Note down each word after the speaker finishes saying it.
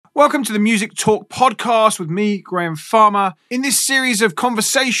Welcome to the Music Talk podcast with me, Graham Farmer. In this series of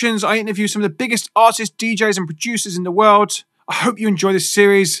conversations, I interview some of the biggest artists, DJs and producers in the world. I hope you enjoy this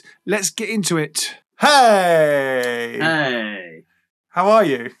series. Let's get into it. Hey! Hey! How are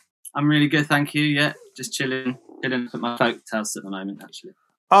you? I'm really good, thank you. Yeah, just chilling at my folk house at the moment, actually.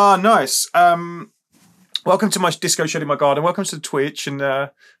 Ah, nice. Welcome to my disco shed in my garden. Welcome to Twitch, and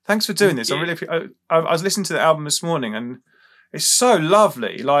thanks for doing this. I was listening to the album this morning, and it's so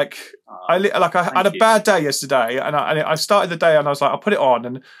lovely. I had a bad day yesterday, and I started the day, and I was like, I'll put it on,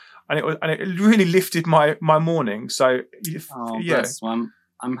 and it really lifted my morning. So bless. Well,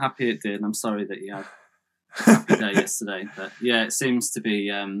 I'm happy it did. I'm sorry that you had a happy day yesterday, but yeah, it seems to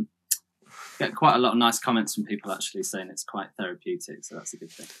be get quite a lot of nice comments from people actually saying it's quite therapeutic. So that's a good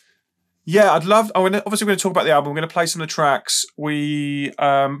thing. Yeah, we're going to talk about the album. We're going to play some of the tracks.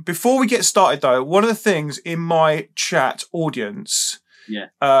 Before we get started, though, one of the things in my chat audience,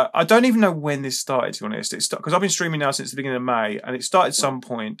 I don't even know when this started, to be honest. Because I've been streaming now since the beginning of May, and it started some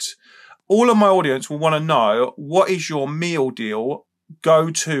point. All of my audience will want to know, what is your meal deal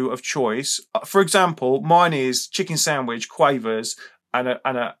go-to of choice? For example, mine is chicken sandwich, quavers, and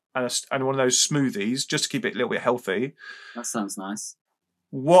one of those smoothies, just to keep it a little bit healthy. That sounds nice.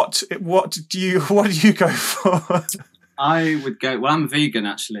 What do you go for? I would go. Well, I'm a vegan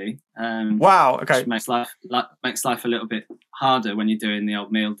actually. Wow. Okay. Which makes life a little bit harder when you're doing the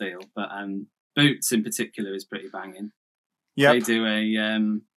old meal deal. But Boots in particular is pretty banging. Yeah. They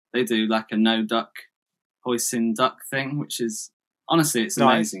do like a no duck hoisin duck thing, which is honestly it's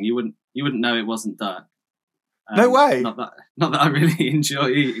amazing. Nice. You wouldn't know it wasn't duck. No way. Not that I really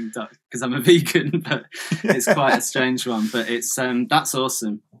enjoy eating duck because I'm a vegan, but it's quite a strange one. But it's that's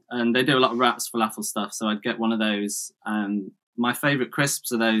awesome, and they do a lot of wraps, falafel stuff. So I'd get one of those. My favourite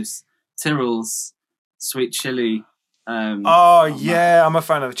crisps are those Tyrrell's sweet chili. I'm a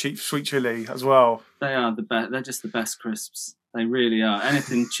fan of the cheap sweet chili as well. They are the best. They're just the best crisps. They really are.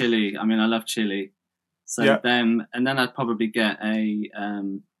 Anything chili. I mean, I love chili. So them, and then I'd probably get a.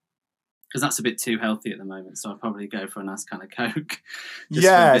 Because that's a bit too healthy at the moment, so I'd probably go for a nice kind of Coke.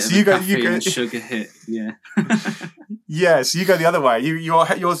 So you go sugar hit, yeah. So you go the other way.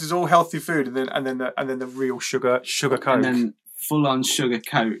 Yours is all healthy food, and then the real sugar Coke, and then full on sugar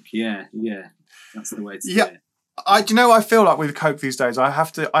Coke. Yeah, that's the way to do it. I feel like with Coke these days, I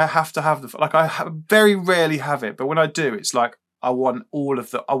have to have very rarely have it, but when I do, it's like I want all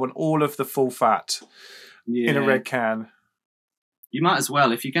of the full fat in a red can. You might as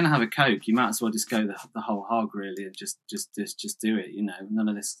well, if you're going to have a Coke, you might as well just go the whole hog, really, and just do it. You know, none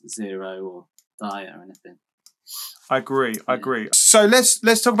of this zero or diet or anything. I agree. So let's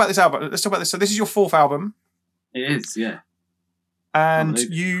talk about this album. Let's talk about this. So this is your fourth album. It is, yeah. And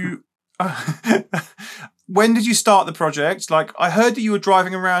you, when did you start the project? Like, I heard that you were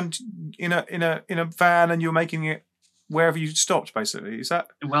driving around in a van and you were making it wherever you stopped, basically. Is that?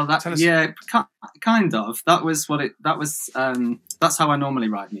 Well, kind of. That was what it. That was. That's how I normally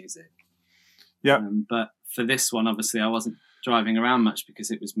write music. Yeah. But for this one, obviously, I wasn't driving around much because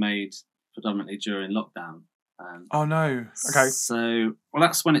it was made predominantly during lockdown. Oh no. Okay. So, well,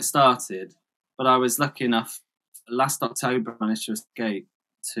 that's when it started. But I was lucky enough. Last October, I managed to escape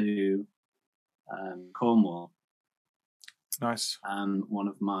to Cornwall. Nice. A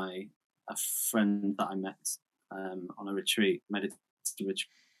friend that I met on a retreat, meditative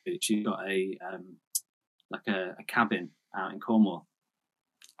retreat. She got a cabin out in Cornwall.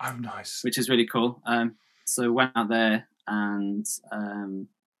 Oh, nice! Which is really cool. So went out there and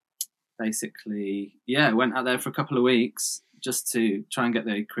went out there for a couple of weeks just to try and get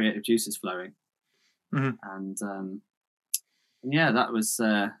the creative juices flowing. Mm-hmm. And that was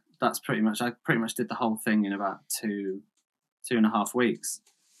that's pretty much. I pretty much did the whole thing in about 2.5 weeks.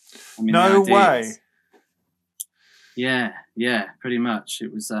 I mean, no way. Yeah, pretty much.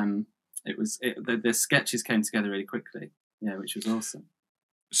 It was. The sketches came together really quickly. Yeah, which was awesome.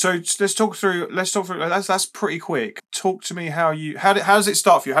 So let's talk through. That's pretty quick. Talk to me how does it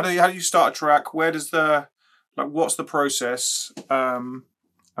start for you? How do you start a track? Where does what's the process? And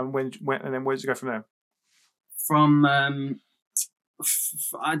when and then where does it go from there?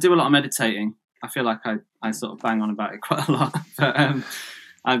 I do a lot of meditating. I feel like I sort of bang on about it quite a lot,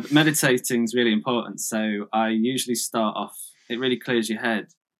 but meditating is really important. So I usually start off. It really clears your head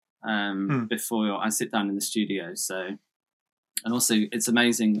before I sit down in the studio. So, and also it's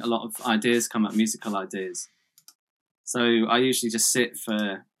amazing. A lot of ideas come up, musical ideas. So I usually just sit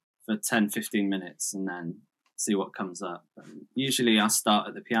for 10, 15 minutes and then see what comes up. Usually I start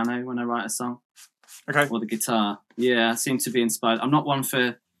at the piano when I write a song. Okay. Or the guitar. Yeah, I seem to be inspired. I'm not one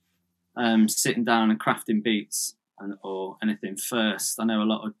for sitting down and crafting beats. or anything first. I know a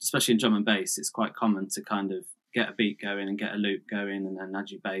lot of, especially in drum and bass, it's quite common to kind of get a beat going and get a loop going and then add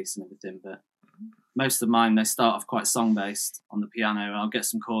your bass and everything. But most of mine, they start off quite song based on the piano. I'll get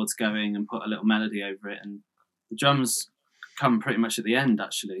some chords going and put a little melody over it, and the drums come pretty much at the end,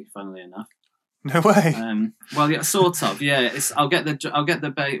 actually, funnily enough. No way. Well, yeah, sort of. Yeah, I'll get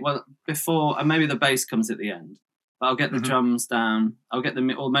the bass. Well, before, and maybe the bass comes at the end. But I'll get the drums down. I'll get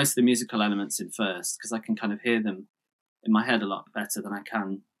most of the musical elements in first, because I can kind of hear them in my head a lot better than I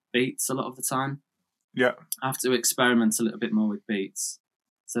can beats a lot of the time. Yeah, I have to experiment a little bit more with beats.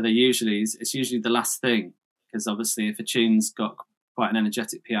 So it's usually the last thing, because obviously if a tune's got quite an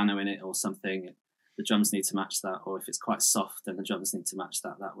energetic piano in it or something, the drums need to match that. Or if it's quite soft, then the drums need to match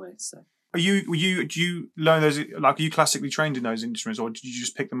that way. So. Do you learn those, like, are you classically trained in those instruments, or did you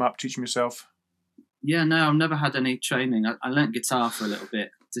just pick them up, teach them yourself? Yeah, no, I've never had any training. I learnt guitar for a little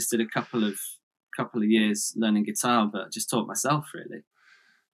bit. Just did a couple of years learning guitar, but just taught myself, really.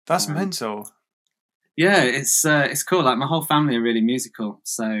 That's mental. Yeah, it's cool. Like, my whole family are really musical.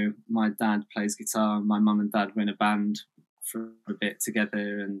 So my dad plays guitar. My mum and dad were in a band for a bit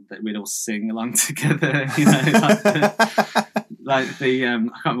together, and we'd all sing along together. You know, I can't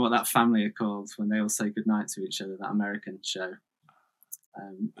remember what that family are called when they all say goodnight to each other. That American show.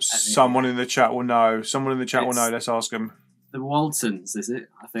 Someone in the chat will know. Someone in the chat will know. Let's ask them. The Waltons, is it?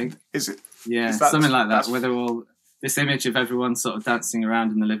 I think. Is it? Yeah, something like that. Where they're all, this image of everyone sort of dancing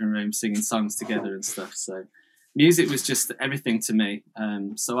around in the living room, singing songs together and stuff. So music was just everything to me.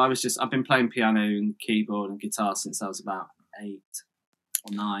 So I've been playing piano and keyboard and guitar since I was about 8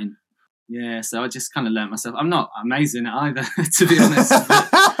 or 9. Yeah, so I just kind of learnt myself. I'm not amazing at either, to be honest. But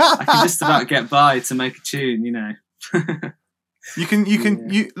I can just about get by to make a tune, you know.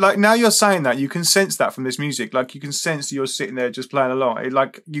 You like, now you're saying that, you can sense that from this music. Like, you can sense you're sitting there just playing along.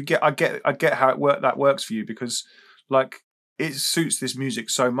 I get how that works for you, because like it suits this music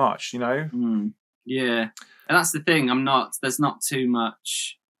so much, you know. Yeah, and that's the thing. There's not too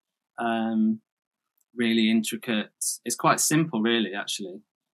much really intricate. It's quite simple, really, actually,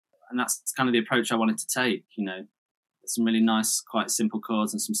 and that's kind of the approach I wanted to take. You know, some really nice, quite simple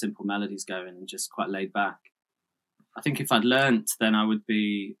chords and some simple melodies going, and just quite laid back. I think if I'd learnt, then I would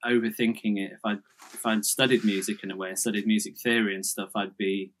be overthinking it. If I'd studied music in a way, studied music theory and stuff, I'd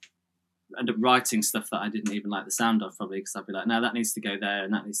end up writing stuff that I didn't even like the sound of, probably, because I'd be like, no, that needs to go there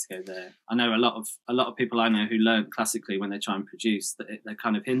and that needs to go there. I know a lot of people I know who learn classically, when they try and produce, that they're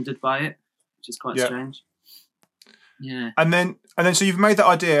kind of hindered by it, which is quite strange. Yeah. And then so you've made that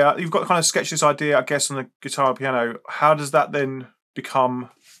idea. You've got to kind of sketch this idea, I guess, on the guitar or piano. How does that then become?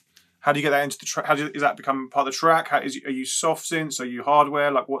 How do you get that into the track? Does that become part of the track? Are you soft synths? Are you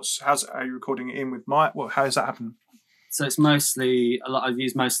hardware? Like, are you recording it in with mic? How does that happen? So it's mostly I've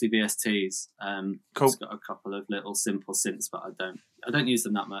used mostly VSTs. Cool. It's got a couple of little simple synths, but I don't use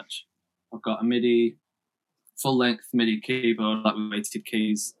them that much. I've got a MIDI, full length MIDI keyboard, like with weighted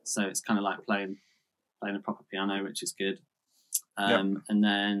keys. So it's kind of like playing a proper piano, which is good. And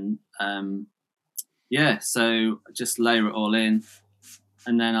then so I just layer it all in.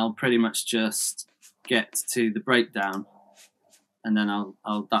 And then I'll pretty much just get to the breakdown, and then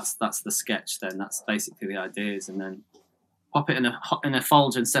that's the sketch. Then that's basically the ideas, and then pop it in a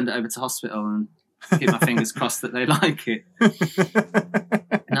folder and send it over to hospital, and keep my fingers crossed that they like it.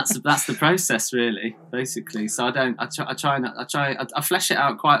 And that's the process, really, basically. So I flesh it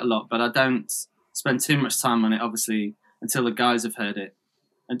out quite a lot, but I don't spend too much time on it, obviously, until the guys have heard it.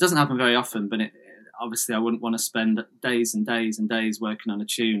 And it doesn't happen very often, but obviously I wouldn't want to spend days and days and days working on a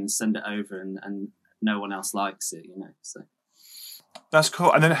tune and send it over and no one else likes it, you know. So that's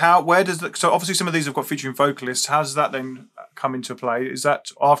cool. And then so obviously some of these have got featuring vocalists. How does that then come into play? Is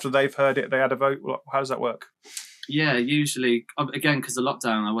that after they've heard it, they add a vote? How does that work? Yeah, usually, again, because of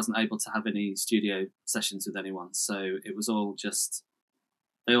lockdown, I wasn't able to have any studio sessions with anyone. So it was all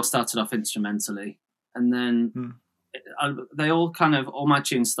they all started off instrumentally, and then all my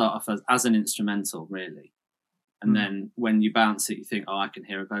tunes start off as an instrumental, really. And then when you bounce it, you think, oh, I can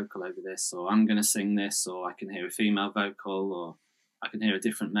hear a vocal over this, or I'm going to sing this, or I can hear a female vocal, or I can hear a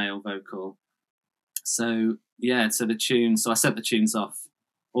different male vocal. So, so the tunes, so I sent the tunes off,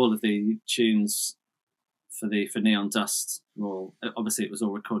 all of the tunes for Neon Dust obviously it was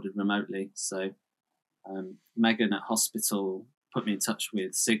all recorded remotely. So Megan at hospital put me in touch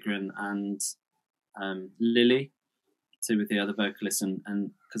with Sigrun and Lily, two with the other vocalists,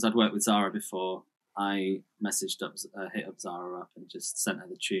 and because I'd worked with Zara before, I hit up Zara up and just sent her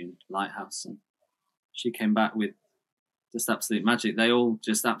the tune Lighthouse, and she came back with just absolute magic. They all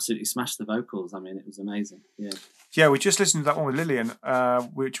just absolutely smashed the vocals. I mean, it was amazing. Yeah, we just listened to that one with Lillian,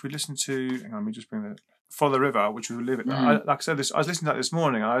 which we listened to. Hang on, let me just bring Follow the River, which we live it. Mm. Like I said, I was listening to that this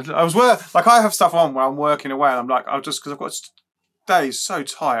morning. I was like, I have stuff on where I'm working away, and I'm like, I'll just because I've got days so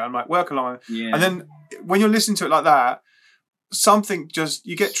tired. I'm like work along, and then when you're listening to it like that,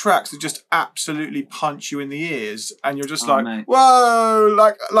 you get tracks that just absolutely punch you in the ears, and you're just mate. whoa,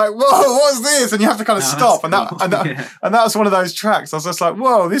 like whoa, what's this? And you have to kind of stop, cool. and that's one of those tracks. I was just like,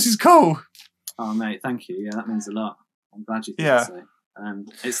 whoa, this is cool. Oh mate, thank you. Yeah, that means a lot. I'm glad you think so.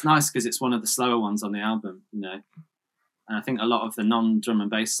 It's nice because it's one of the slower ones on the album, you know. And I think a lot of the non-drum and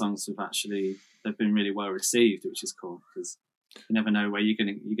bass songs they've been really well received, which is cool because you never know where you're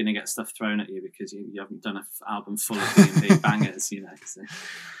gonna get stuff thrown at you because you haven't done an album full of D&B bangers, you know. So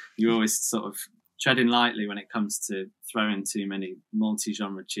you're always sort of treading lightly when it comes to throwing too many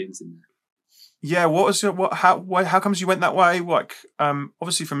multi-genre tunes in there. Yeah, how comes you went that way? Like,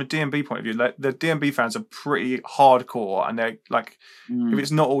 obviously from a D&B point of view, like, the D&B fans are pretty hardcore, and they're like, if it's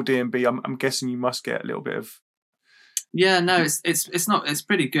not all D&B, I'm guessing you must get a little bit of. Yeah, no, it's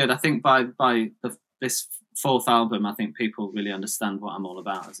pretty good. I think by this fourth album, I think people really understand what I'm all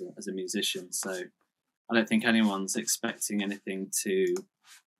about as a musician. So I don't think anyone's expecting anything too,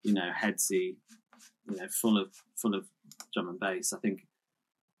 you know, headsy, you know, full of drum and bass. I think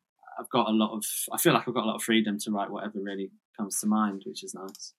I feel like I've got a lot of freedom to write whatever really comes to mind, which is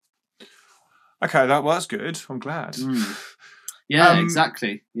nice. Okay, that's good. I'm glad. Yeah,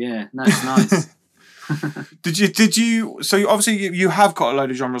 exactly. Yeah, no, it's nice. Did you? So obviously you have got a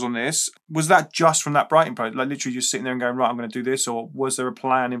load of genres on this. Was that just from that Brighton project? Like literally just sitting there and going, right, I'm going to do this, or was there a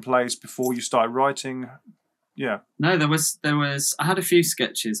plan in place before you started writing? Yeah. No, there was. I had a few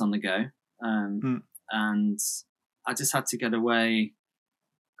sketches on the go, and I just had to get away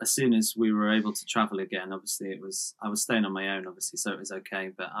as soon as we were able to travel again. Obviously, I was staying on my own, obviously, so it was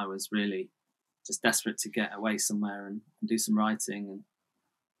okay. But I was really just desperate to get away somewhere and do some writing, and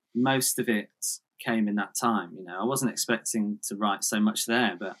most of it came in that time. You know, I wasn't expecting to write so much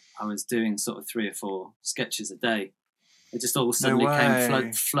there, but I was doing sort of 3 or 4 sketches a day. It just all suddenly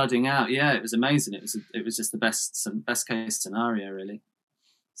came flooding out. Yeah, it was amazing. It was just the best case scenario, really.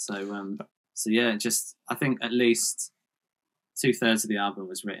 So yeah, just I think at least 2/3 of the album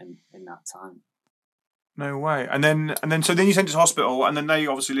was written in that time. No way. And then so then you sent it to hospital, and then they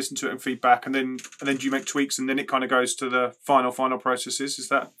obviously listen to it and feedback, and then do you make tweaks, and then it kind of goes to the final processes. Is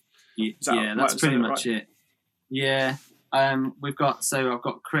that? Yeah, that's pretty much it. Yeah. I've got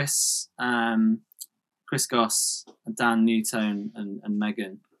Chris Goss, Dan Newtone, and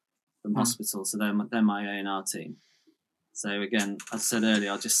Megan from hospital. So they're my A&R team. So again, as I said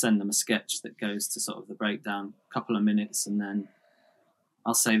earlier, I'll just send them a sketch that goes to sort of the breakdown, a couple of minutes, and then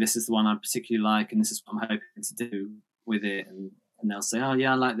I'll say this is the one I particularly like, and this is what I'm hoping to do with it, and they'll say, oh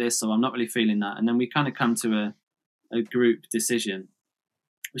yeah, I like this, or I'm not really feeling that, and then we kind of come to a group decision,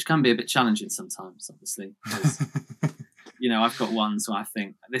 which can be a bit challenging sometimes, obviously, because you know, I've got ones where I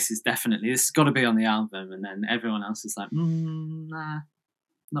think this has got to be on the album, and then everyone else is like, nah,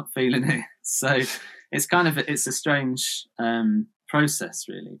 not feeling it. So it's a strange process,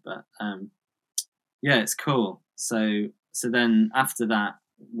 really, but yeah, it's cool. So then after that,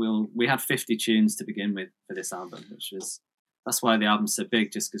 we had 50 tunes to begin with for this album, that's why the album's so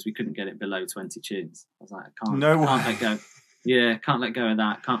big, just because we couldn't get it below 20 tunes. I was like, I can't let go. Yeah, can't let go of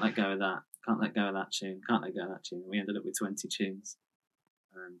that. Can't let go of that. Can't let go of that tune. Can't let go of that tune. We ended up with 20 tunes.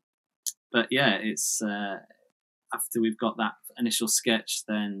 But yeah, it's after we've got that initial sketch,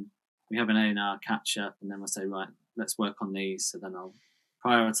 then we have an A&R catch up, and then we'll say, right, let's work on these. So then I'll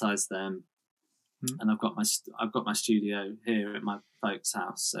prioritise them. And I've got my studio here at my folks'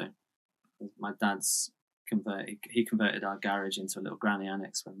 house. So my dad's converted our garage into a little granny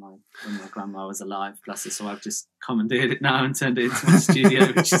annex when my grandma was alive, bless her. So I've just commandeered it now and turned it into my studio,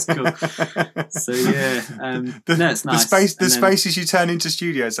 which is cool. So yeah, it's nice. The spaces you turn into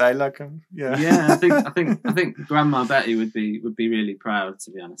studios, yeah. Yeah, I think Grandma Betty would be really proud,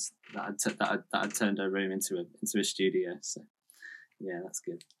 to be honest, that I'd turned her room into a studio. So yeah, that's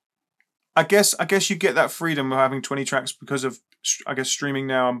good. I guess you get that freedom of having 20 tracks because of, I guess, streaming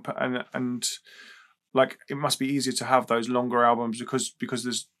now and like it must be easier to have those longer albums because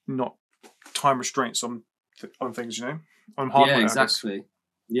there's not time restraints on things, you know, on hardware. Yeah, exactly.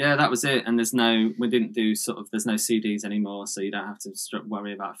 Yeah, that was it. And there's no CDs anymore, so you don't have to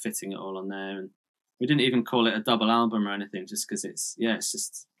worry about fitting it all on there. And we didn't even call it a double album or anything, just because it's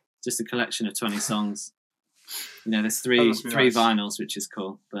just a collection of 20 songs. You know, there's three nice. vinyls, which is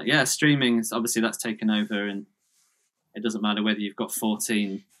cool. But yeah, streaming is obviously that's taken over, and it doesn't matter whether you've got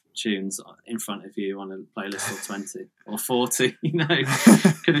 14 tunes in front of you on a playlist or 20 or 40. You know,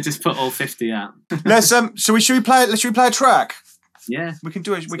 could have just put all 50 out. Let's play a track. Yeah, we can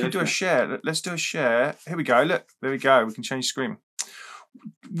do a share. Let's do a share. Here we go. Look, there we go. We can change screen.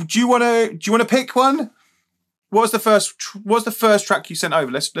 Do you want to pick one? What's the first track you sent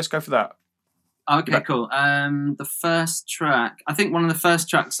over? Let's go for that. Okay, cool. The first track, I think one of the first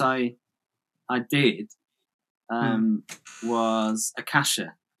tracks I did was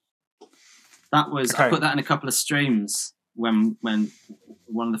Akasha. That was I put that in a couple of streams when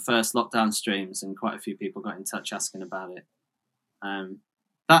one of the first lockdown streams, and quite a few people got in touch asking about it.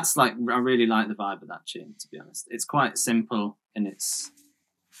 That's like, I really like the vibe of that tune, to be honest. It's quite simple in its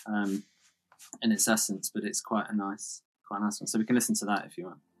essence, but it's quite a nice one. So we can listen to that if you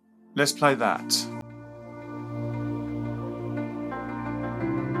want. Let's play that.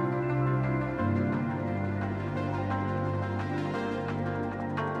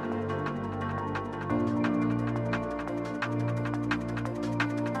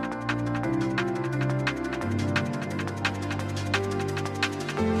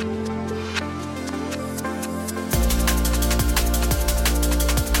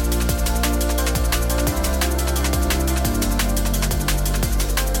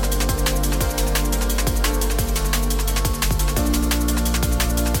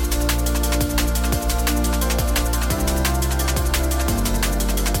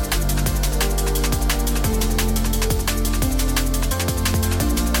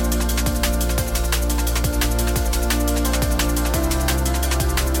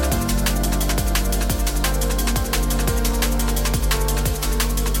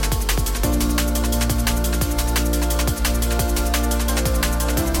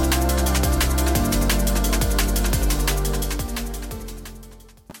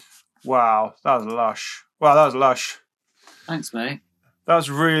 Wow, that was lush. Thanks, mate. That was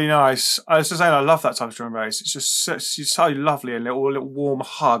really nice. I was just saying, I love that type of drum and bass. It's just so lovely, and a little warm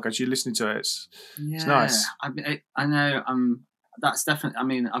hug as you're listening to it. It's nice. I know. That's definitely. I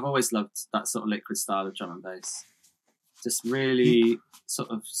mean, I've always loved that sort of liquid style of drum and bass. Just really sort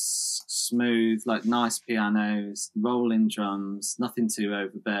of smooth, like nice pianos, rolling drums, nothing too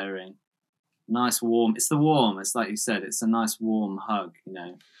overbearing. Nice warm. It's like you said, it's a nice warm hug, you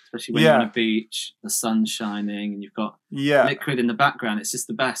know, especially when you're on a beach, the sun's shining, and you've got liquid in the background. It's just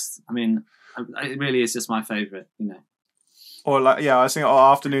the best. I mean, it really is just my favourite, you know. Or like, I was thinking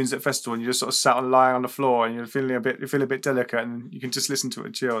afternoons at festival, and you just sort of lying on the floor, and you feel a bit delicate, and you can just listen to it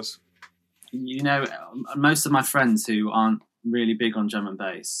and chills. You know, most of my friends who aren't really big on drum and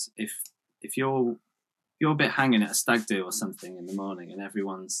bass, if you're a bit hanging at a stag do or something in the morning, and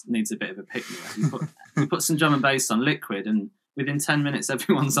everyone needs a bit of a pick me up, you put some drum and bass on liquid, and within 10 minutes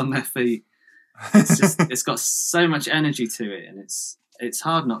everyone's on their feet. It's got so much energy to it, and it's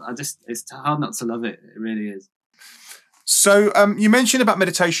hard not to love it. It really is. So you mentioned about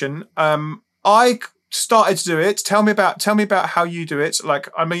meditation. I started to do it. Tell me about how you do it. Like,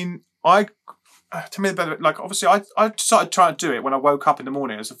 I mean, tell me about it. Like, obviously I started trying to do it when I woke up in the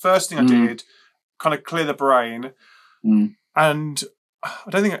morning. It was the first thing I did, kind of clear the brain. And I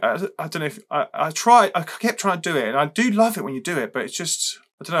don't know if I kept trying to do it, and I do love it when you do it, but it's just,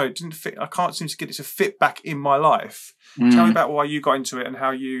 I don't know, it didn't fit. I can't seem to get it to fit back in my life. Tell me about why you got into it and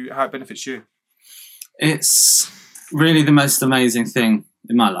how it benefits you. It's really the most amazing thing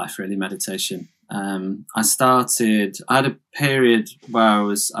in my life, really, meditation. I had a period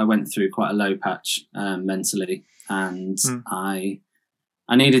where I went through quite a low patch mentally, and I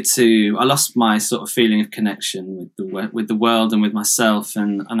lost my sort of feeling of connection with the world and with myself,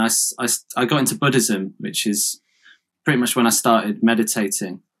 and I got into Buddhism, which is pretty much when I started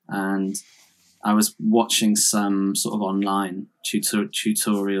meditating, and I was watching some sort of online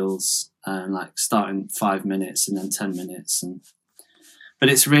tutorials, like starting 5 minutes and then 10 minutes, but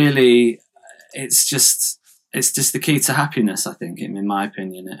it's just the key to happiness, I think, in my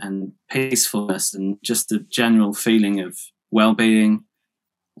opinion, and peacefulness, and just a general feeling of well-being,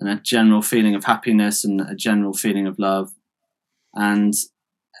 and a general feeling of happiness, and a general feeling of love. And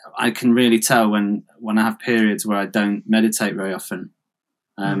I can really tell when I have periods where I don't meditate very often.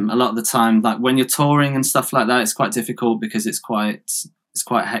 A lot of the time, like when you're touring and stuff like that, it's quite difficult because it's quite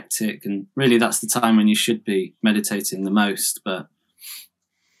hectic, and really that's the time when you should be meditating the most. But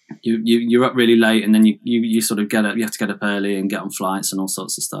you're up really late, and then you sort of get up. You have to get up early and get on flights and all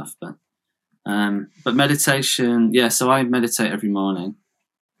sorts of stuff. But meditation, so I meditate every morning.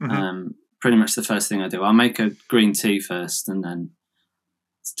 Pretty much the first thing I do. I'll make a green tea first, and then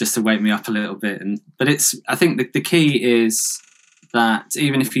just to wake me up a little bit. But I think the key is that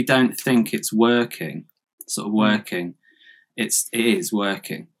even if you don't think it's working, it is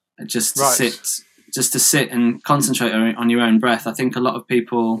working. Just to sit and concentrate on your own breath. I think a lot of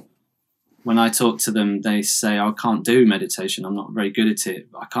people when I talk to them, they say, I can't do meditation. I'm not very good at it.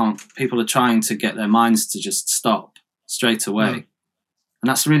 I can't. People are trying to get their minds to just stop straight away. Mm. And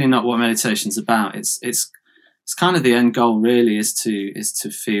that's really not what meditation's about. It's kind of the end goal really is to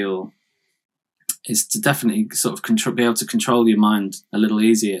definitely sort of be able to control your mind a little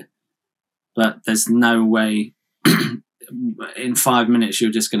easier. But there's no way in 5 minutes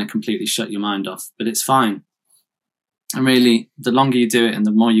you're just going to completely shut your mind off. But it's fine. And really, the longer you do it and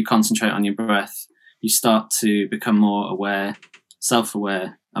the more you concentrate on your breath, you start to become more aware,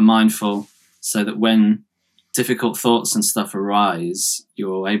 self-aware and mindful, so that when difficult thoughts and stuff arise,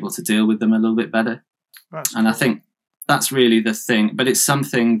 you're able to deal with them a little bit better. That's cool. I think that's really the thing. But it's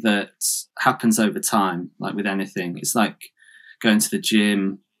something that happens over time, like with anything. It's like going to the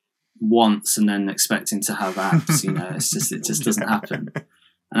gym once and then expecting to have abs, it just doesn't happen.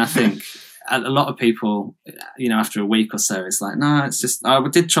 And I think a lot of people, after a week or so, it's like, no, it's just, I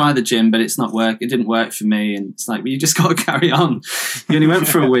did try the gym, but it's not work. It didn't work for me. And it's like, well, you just got to carry on. You only went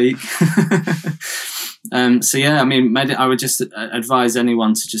for a week. I would just advise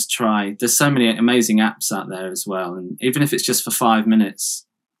anyone to just try. There's so many amazing apps out there as well. And even if it's just for 5 minutes,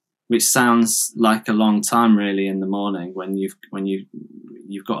 which sounds like a long time really in the morning when you've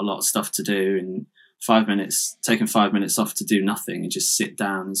got a lot of stuff to do, and 5 minutes, taking 5 minutes off to do nothing and just sit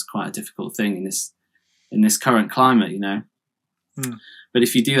down is quite a difficult thing in this current climate, But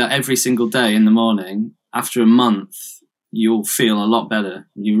if you do that every single day in the morning, after a month, you'll feel a lot better.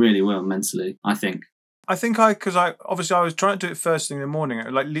 You really will mentally, I think. I think because I was trying to do it first thing in the morning,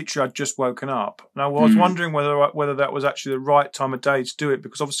 like literally I'd just woken up, and I was wondering whether that was actually the right time of day to do it,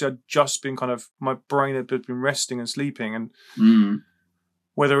 because obviously I'd just been my brain had been resting and sleeping, and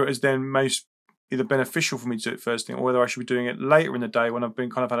whether it was then most either beneficial for me to do it first thing, or whether I should be doing it later in the day when I've been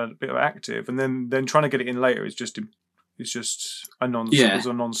had a bit of active, and then trying to get it in later is just a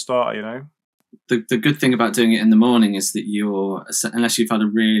non-starter, The good thing about doing it in the morning is that unless you've had a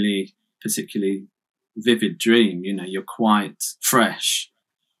really particularly vivid dream, you're quite fresh.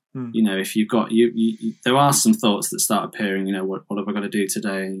 If you've got there are some thoughts that start appearing, what have I got to do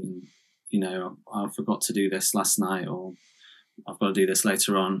today, and, I forgot to do this last night, or I've got to do this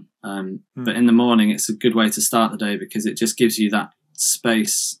later on. But in the morning, it's a good way to start the day, because it just gives you that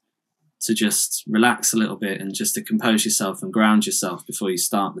space to just relax a little bit and just to compose yourself and ground yourself before you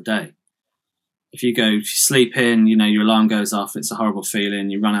start the day. If you sleep in, your alarm goes off, it's a horrible feeling.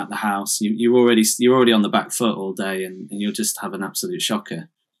 You run out the house, you're already on the back foot all day, and you'll just have an absolute shocker.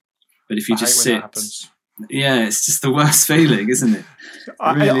 But if you just sit, it's just the worst feeling, isn't it?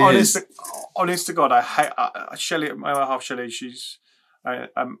 Honest to God, I hate Shelley. My other half, Shelley.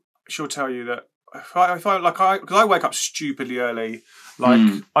 She'll tell you that if I wake up stupidly early.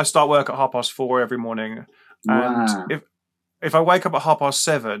 I start work at 4:30 every morning, and if I wake up at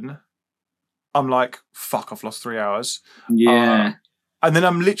 7:30. I'm like, fuck, I've lost 3 hours. Yeah. And then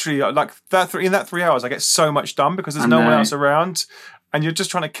I'm literally like in that 3 hours, I get so much done because there's no one else around, and you're just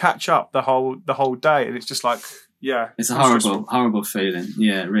trying to catch up the whole day. And it's just like, it's a horrible feeling.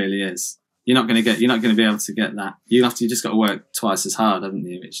 Yeah, it really is. You're not going to be able to get that. You just got to work twice as hard, haven't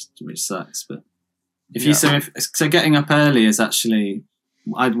you? Which sucks. But so getting up early is actually,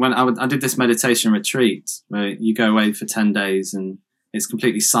 I did this meditation retreat where you go away for 10 days and it's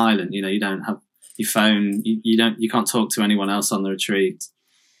completely silent. You don't have your phone. You can't talk to anyone else on the retreat.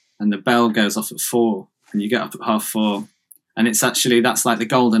 And the bell goes off at 4, and you get up at 4:30, and that's like the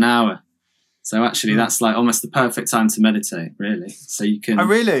golden hour. So actually, that's like almost the perfect time to meditate, really. So you can. Oh,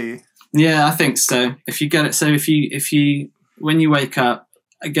 really? Yeah, I think so. If you get it, so if you when you wake up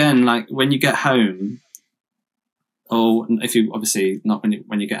again, like when you get home, or if you obviously not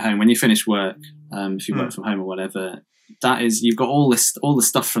when you get home, when you finish work, if you work from home or whatever. That is, you've got all the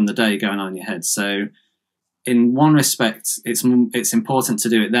stuff from the day going on in your head. So, in one respect, it's important to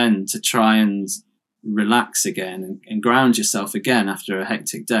do it then to try and relax again and ground yourself again after a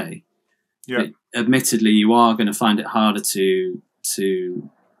hectic day. Yeah. But admittedly, you are going to find it harder to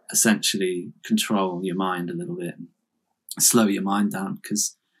essentially control your mind a little bit, slow your mind down,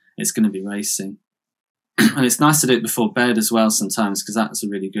 because it's going to be racing. And it's nice to do it before bed as well sometimes, because that's a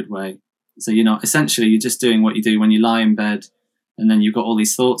really good way. So essentially you're just doing what you do when you lie in bed, and then you've got all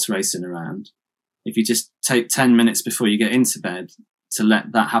these thoughts racing around. If you just take 10 minutes before you get into bed to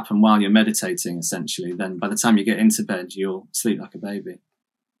let that happen while you're meditating, essentially, then by the time you get into bed, you'll sleep like a baby.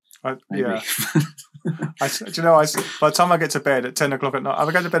 Yeah. By the time I get to bed at 10 o'clock at night, I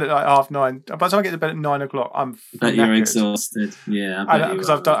go to bed at like 9:30. By the time I get to bed at 9 o'clock, I'm bet you're exhausted. Yeah, because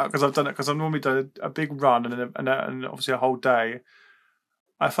I've normally done a big run and obviously a whole day.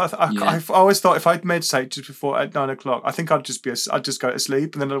 I always thought if I'd meditate just before at 9 o'clock, I think I'd just go to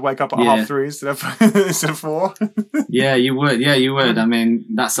sleep and then I'd wake up at 3:30 instead of 4. Yeah, you would. I mean,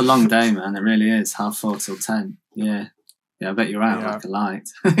 that's a long day, man. It really is. 4:30 till 10. Yeah. Yeah, I bet you're out like a light.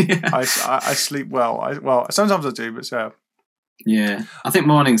 I sleep well. Sometimes I do, but yeah. Yeah, I think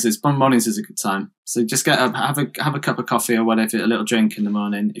mornings is a good time. So just get up, have a cup of coffee or whatever, a little drink in the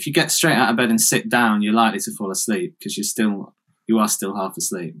morning. If you get straight out of bed and sit down, you're likely to fall asleep because you are still half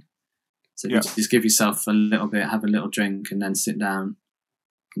asleep. So you just give yourself a little bit, have a little drink, and then sit down,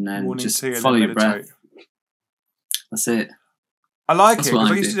 and then morning just tea follow and your breath. That's it. I like it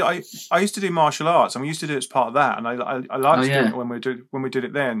because I used to do martial arts, and we used to do it as part of that, and I liked doing it when we did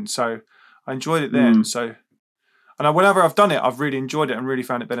it then. So I enjoyed it then. So, and whenever I've done it, I've really enjoyed it and really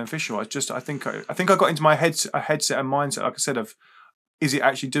found it beneficial. I think I got into my headset and mindset, like I said, of is it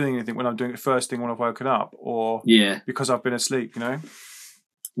actually doing anything when I'm doing it first thing when I've woken up, or because I've been asleep,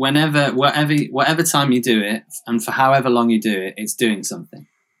 Whatever time you do it, and for however long you do it, it's doing something,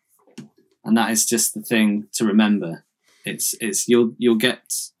 and that is just the thing to remember. It's you'll get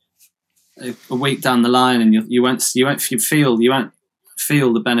a week down the line, and you won't feel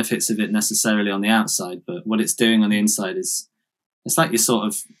the benefits of it necessarily on the outside, but what it's doing on the inside it's like you're sort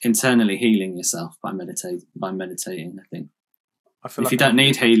of internally healing yourself by meditating. I think. If you don't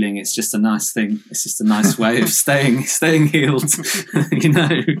need healing, it's just a nice thing. It's just a nice way of staying healed.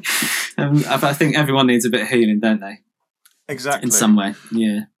 I think everyone needs a bit of healing, don't they? Exactly. In some way,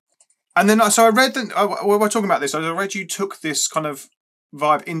 yeah. And then, so I read that we were talking about this. I read you took this kind of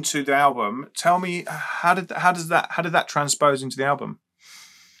vibe into the album. Tell me, how did that transpose into the album?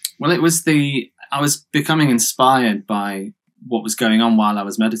 Well, I was becoming inspired by what was going on while I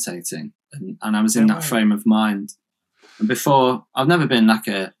was meditating, and I was in that frame of mind. And before, I've never been like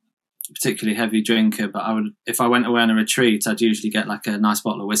a particularly heavy drinker, but if I went away on a retreat, I'd usually get like a nice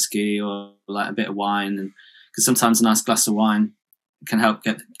bottle of whiskey or like a bit of wine, and because sometimes a nice glass of wine can help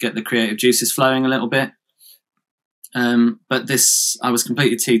get the creative juices flowing a little bit. But I was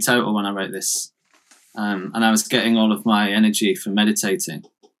completely teetotal when I wrote this, and I was getting all of my energy from meditating,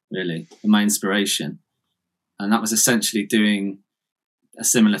 really, and my inspiration, and that was essentially doing a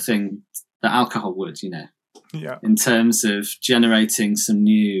similar thing that alcohol would, in terms of generating some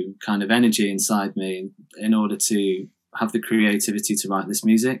new kind of energy inside me in order to have the creativity to write this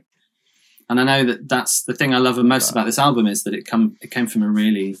music. And I know that's the thing I love most about this album is that it came from a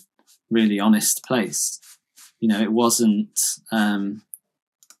really, really honest place. It wasn't, none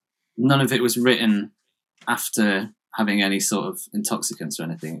of it was written after having any sort of intoxicants or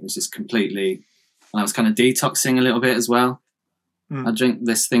anything. It was just completely, and I was kind of detoxing a little bit as well. I drink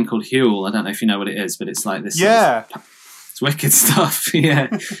this thing called Huel. I don't know if you know what it is, but it's like this. Yeah. It's wicked stuff. Yeah.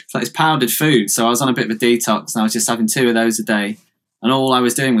 It's like it's powdered food. So I was on a bit of a detox and I was just having 2 of those a day. And all I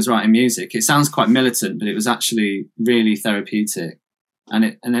was doing was writing music. It sounds quite militant, but it was actually really therapeutic. And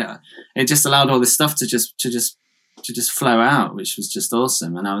it just allowed all this stuff to just flow out, which was just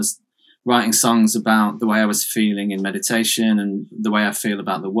awesome. And I was writing songs about the way I was feeling in meditation and the way I feel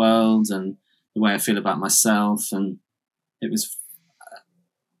about the world and the way I feel about myself. And it was,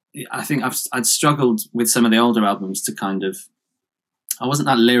 I think I'd struggled with some of the older albums to I wasn't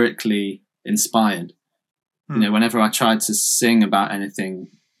that lyrically inspired. Whenever I tried to sing about anything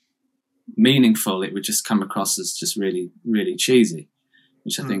meaningful, it would just come across as just really, really cheesy,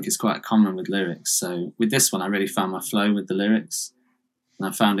 which I think is quite common with lyrics. So with this one, I really found my flow with the lyrics, and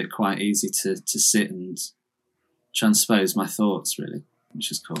I found it quite easy to sit and transpose my thoughts, really, which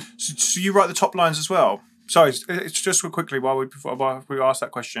is cool. So you write the top lines as well? Sorry, it's just real quickly while we ask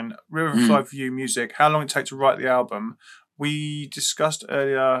that question. River Fly for You music, how long it take to write the album? We discussed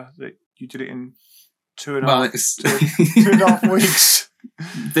earlier that you did it in 2.5 weeks.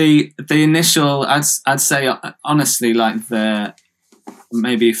 The initial, I'd say honestly, like the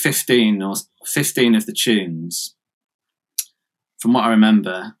maybe 15 of the tunes, from what I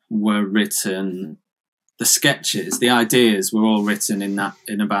remember, were written. The sketches, the ideas were all written in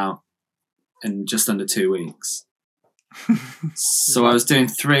just under 2 weeks. So I was doing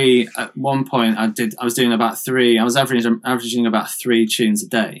 3 at one point. I was doing about 3. I was averaging about 3 tunes a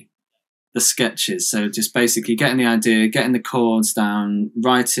day. The sketches, so just basically getting the idea, getting the chords down,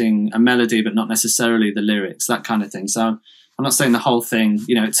 writing a melody, but not necessarily the lyrics, that kind of thing. So I'm not saying the whole thing.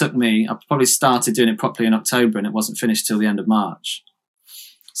 It took me. I probably started doing it properly in October, and it wasn't finished till the end of March.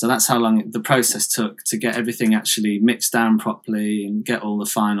 So that's how long the process took to get everything actually mixed down properly and get all the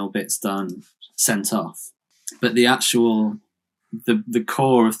final bits done, sent off. But the actual, the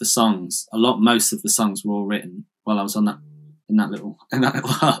core of the songs, most of the songs were all written while I was on that in that little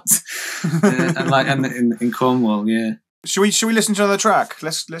hut, and in Cornwall, yeah. Should we listen to another track?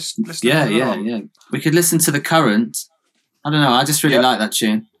 Let's listen. Yeah. We could listen to The Current. I don't know. I just really like that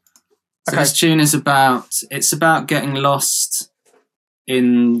tune. So this tune is about getting lost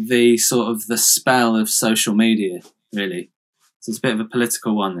in the sort of the spell of social media, really. So it's a bit of a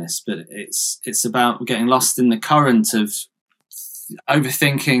political one, this, but it's about getting lost in the current of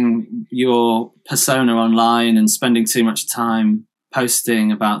overthinking your persona online and spending too much time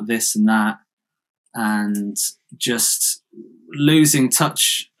posting about this and that, and just losing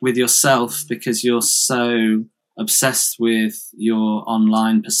touch with yourself because you're so obsessed with your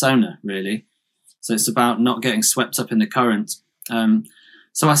online persona, really. So it's about not getting swept up in the current.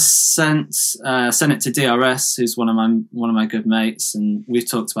 So I sent it to DRS, who's one of my good mates, and we've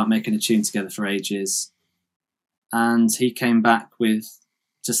talked about making a tune together for ages. And he came back with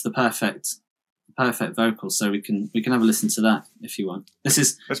just the perfect vocal. So we can have a listen to that if you want.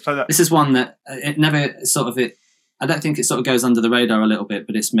 Let's play that. This is one that it never sort of it. I don't think it sort of goes under the radar a little bit,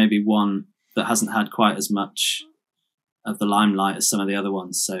 but it's maybe one that hasn't had quite as much of the limelight as some of the other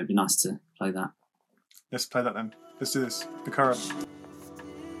ones. So it'd be nice to play that. Let's play that then. Let's do this. The Current.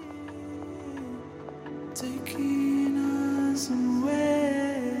 Taking us away.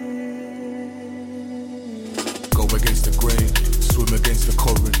 Go against the grain, swim against the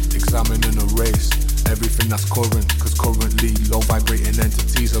current, examining a race. Everything that's current, cause currently low vibrating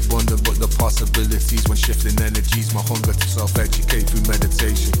entities abundant, but the possibilities when shifting energies. My hunger to self-educate through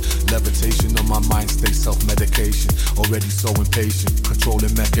meditation, levitation on my mind, stay self-medication. Already so impatient,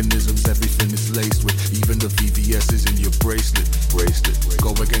 controlling mechanisms, everything is laced with. Even the VVS is in your bracelet.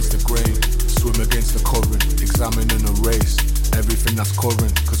 Go against the grain, swim against the current, examining a race. Everything that's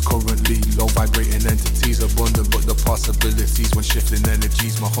current, cause currently low vibrating entities abundant, but the possibilities when shifting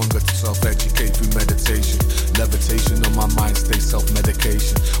energies. My hunger to self-educate through meditation, levitation on my mind, stay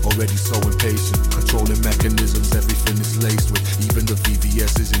self-medication. Already so impatient, controlling mechanisms, everything is laced with. Even the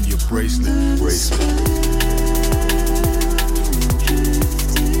VVS is in your bracelet.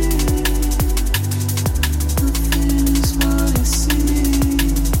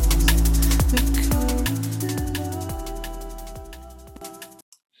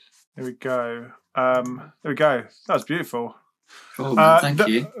 There we go. That was beautiful. Cool, thank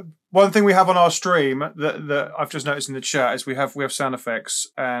you. One thing we have on our stream that I've just noticed in the chat is we have sound effects,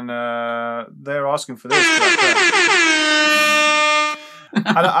 and they're asking for this.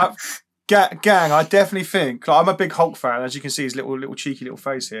 Gang, I definitely think I'm a big Hulk fan. As you can see, his little cheeky little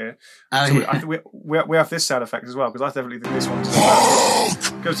face here. I think we have this sound effect as well, because I definitely think this one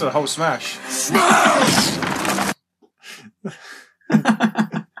goes to the whole smash.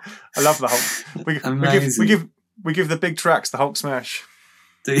 I love the Hulk. We give the big tracks the Hulk smash.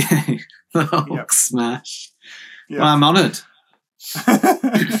 Do you? The Hulk smash. Yep. Well, I'm honoured.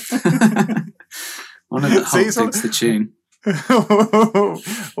 Honoured that Hulk digs the tune.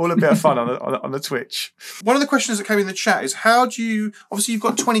 All a bit of fun on the Twitch. One of the questions that came in the chat is, how do you? Obviously, you've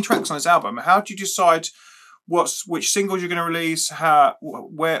got 20 tracks on this album. How do you decide which singles you're going to release?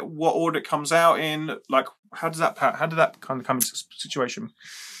 What order it comes out in? Like, how did that kind of come into the situation?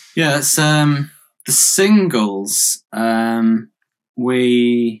 Yeah, it's the singles.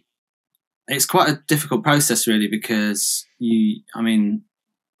 It's quite a difficult process, really, because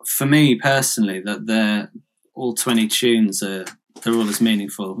for me personally, that they're all 20 tunes they're all as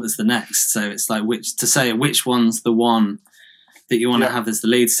meaningful as the next. So it's like which one's the one that you want to have as the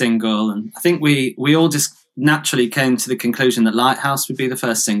lead single. And I think we all just naturally came to the conclusion that Lighthouse would be the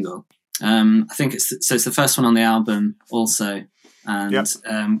first single. I think it's the first one on the album also. And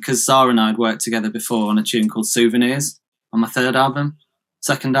because Zara and I had worked together before on a tune called Souvenirs on my second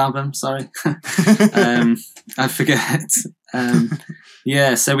album, sorry. I forget.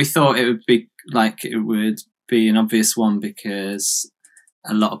 So we thought it would be an obvious one, because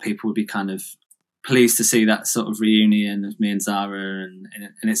a lot of people would be kind of pleased to see that sort of reunion of me and Zara, and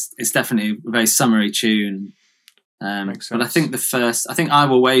it's definitely a very summery tune. But I think I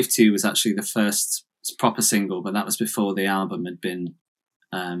Will Wave To You was actually the first proper single, but that was before the album had been,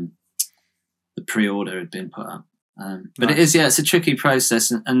 the pre-order had been put up. But nice. It's a tricky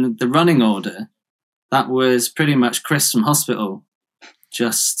process, and the running order, that was pretty much Chris from Hospital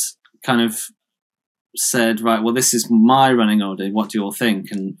just kind of said, right, well, this is my running order, what do you all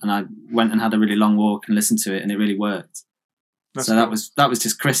think? And I went and had a really long walk and listened to it, and it really worked. That's so cool. that was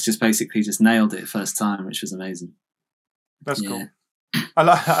just Chris just basically just nailed it first time, which was amazing. That's cool. I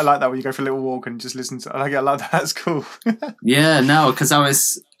like that when you go for a little walk and just listen to. I like that. That's cool. Yeah, no, because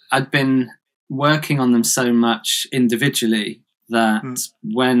I'd been working on them so much individually that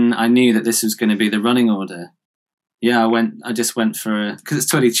when I knew that this was going to be the running order, I just went for because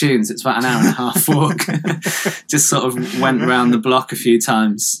it's 20 tunes, it's about an hour and a half walk. Just sort of went around the block a few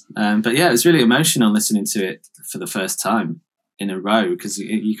times. But yeah, it was really emotional listening to it for the first time in a row, because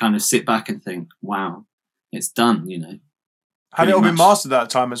you kind of sit back and think, wow, it's done, you know. Had it all been mastered that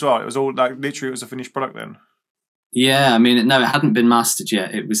time as well? It was all like literally it was a finished product then? Yeah, I mean, it hadn't been mastered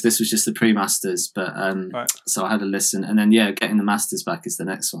yet. This was just the pre-masters, but right. So I had a listen, and then getting the masters back is the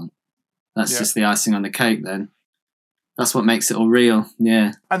next one. That's just the icing on the cake then. That's what makes it all real,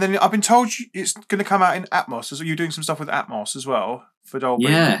 yeah. And then I've been told it's going to come out in Atmos. So you're doing some stuff with Atmos as well for Dolby.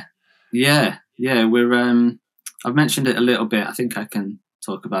 Yeah. We're I've mentioned it a little bit. I think I can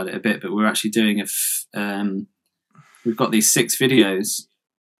talk about it a bit, but we're actually doing we've got these 6 videos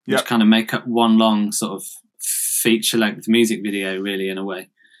which kind of make up one long sort of feature-length music video, really, in a way.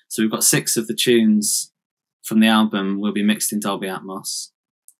 So we've got 6 of the tunes from the album will be mixed in Dolby Atmos,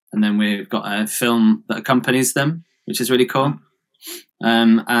 and then we've got a film that accompanies them, which is really cool.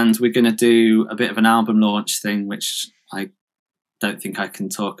 And we're going to do a bit of an album launch thing, which I don't think I can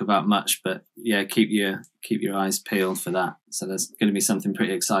talk about much, but yeah, keep your eyes peeled for that. So there's going to be something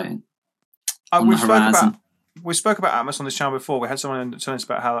pretty exciting on the horizon. We spoke about Atmos on this channel before. We had someone telling us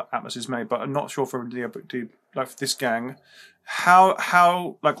about how Atmos is made, but I'm not sure for this gang.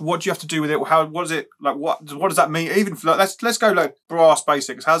 How like what do you have to do with it? What is it like? What does that mean? Even for, let's go like brass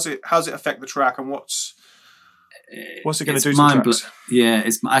basics. How's it affect the track, and what's it going to do to the tracks?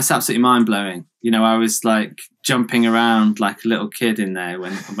 It's absolutely mind blowing. You know, I was like jumping around like a little kid in there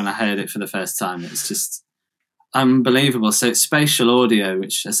when I heard it for the first time. It's just unbelievable. So it's spatial audio,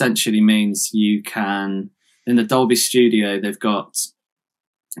 which essentially means you can. In the Dolby studio, they've got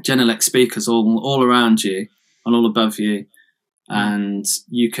Genelec speakers all around you and all above you, and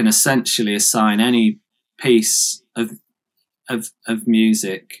you can essentially assign any piece of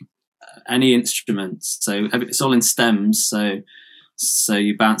music, any instrument. So it's all in stems. So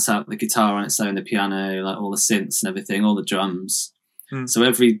you bounce out the guitar on its own, the piano, like all the synths and everything, all the drums. So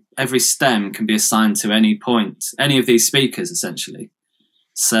every stem can be assigned to any point, any of these speakers, essentially.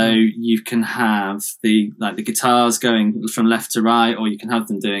 So you can have the guitars going from left to right, or you can have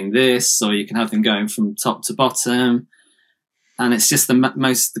them doing this, or you can have them going from top to bottom, and it's just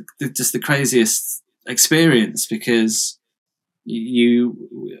the craziest experience, because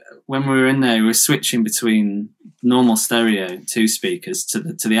when we were in there, we were switching between normal stereo 2 speakers to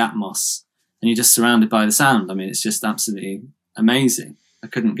the Atmos, and you're just surrounded by the sound. I mean, it's just absolutely amazing. I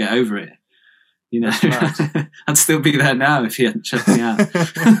couldn't get over it. You know, I'd still be there now if he hadn't shut me out.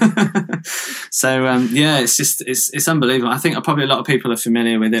 So it's unbelievable. I think probably a lot of people are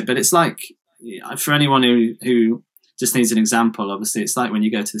familiar with it, but it's like, for anyone who just needs an example, obviously it's like when you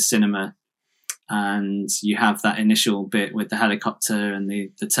go to the cinema and you have that initial bit with the helicopter and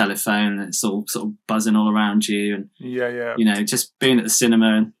the telephone, and it's all sort of buzzing all around you, and you know, just being at the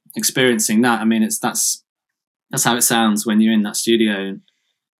cinema and experiencing that. I mean, that's how it sounds when you're in that studio.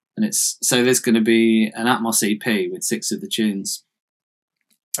 And so there's going to be an Atmos EP with 6 of the tunes.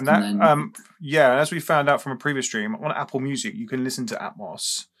 And that, as we found out from a previous stream, on Apple Music, you can listen to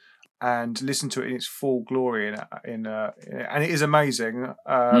Atmos and listen to it in its full glory, and it is amazing.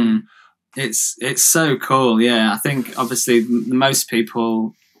 It's so cool. Yeah, I think obviously most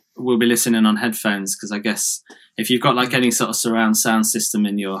people will be listening on headphones, because I guess if you've got like any sort of surround sound system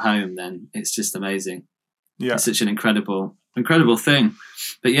in your home, then it's just amazing. Yeah, it's such an incredible thing.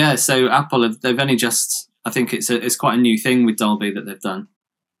 But yeah, so Apple they've only just, I think it's quite a new thing with Dolby that they've done,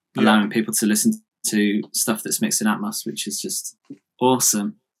 allowing people to listen to stuff that's mixed in Atmos, which is just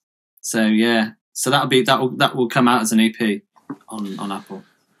awesome. So yeah, so that will come out as an EP on Apple.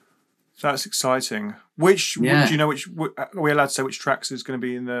 That's exciting. Do you know which? Are we allowed to say which tracks is going to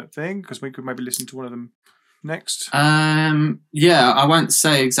be in the thing? Because we could maybe listen to one of them next. I won't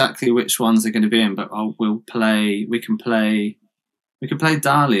say exactly which ones are going to be in, but we can play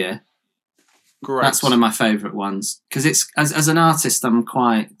Dahlia. Great. That's one of my favourite ones, because it's as an artist,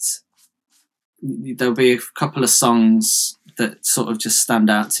 there'll be a couple of songs that sort of just stand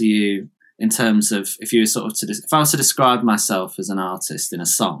out to you in terms of if I was to describe myself as an artist in a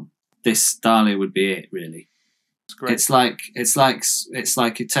song, this Dahlia would be it, really. It's great. It's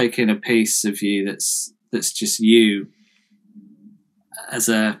like you're taking a piece of you that's just you as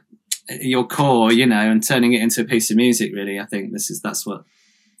your core, you know, and turning it into a piece of music, really. I think that's what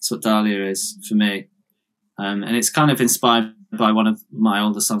Dahlia is for me. And it's kind of inspired by one of my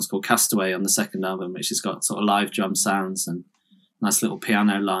older songs called Castaway on the second album, which has got sort of live drum sounds and nice little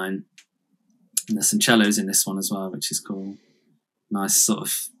piano line. And there's some cellos in this one as well, which is cool. Nice sort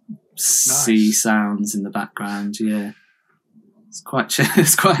of sea sounds in the background, yeah.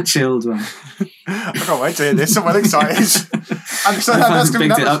 It's quite a chilled one. I can't wait to hear this. I'm well excited. I haven't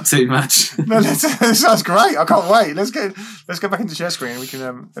bigged it up too much. No, that sounds great. I can't wait. Let's go back into share screen. We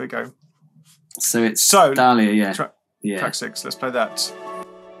can there we go. So it's Dahlia, yeah. Track 6. Let's play that.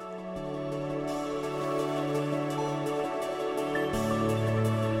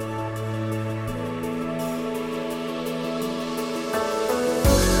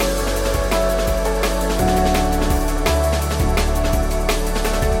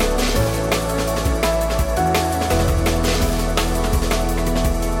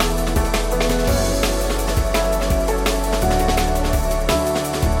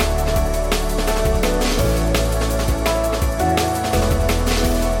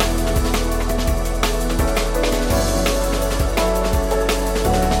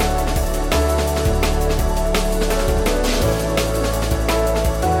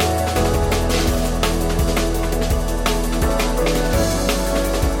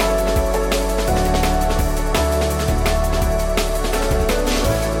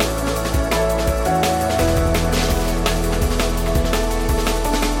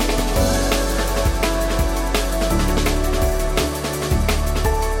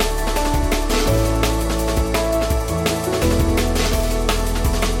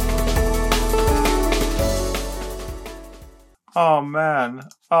 Oh man!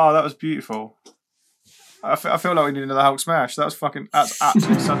 Oh, that was beautiful. I feel like we need another Hulk smash. That's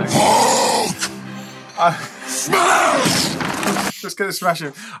absolutely stunning. Let's get it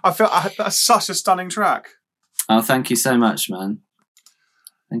smashing. That's such a stunning track. Oh, thank you so much, man.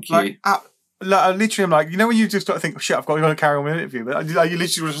 Thank you. Literally, I'm like, you know, when you just got to think, oh, shit, I've got to carry on with an interview, but you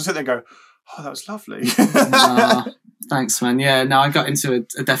literally just sit there and go, oh, that was lovely. Thanks, man. Yeah, no, I got into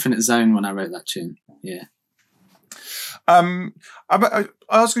a definite zone when I wrote that tune. Yeah. I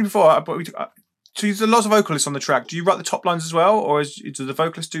asked you before, so there's lots of vocalists on the track. Do you write the top lines as well, or do the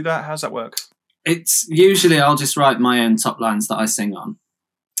vocalists do that? How does that work? It's usually I'll just write my own top lines that I sing on,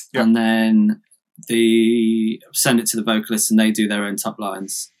 and then send it to the vocalists and they do their own top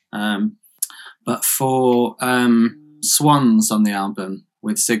lines. But for Swans on the album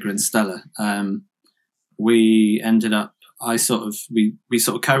with Sigrid and Stella, we ended up we sort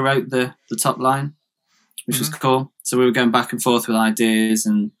of co-wrote the top line, which was cool. So we were going back and forth with ideas,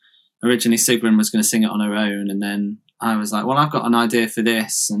 and originally Sigrun was going to sing it on her own, and then I was like, well, I've got an idea for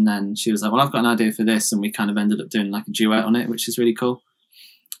this, and then she was like, well, I've got an idea for this, and we kind of ended up doing like a duet on it, which is really cool.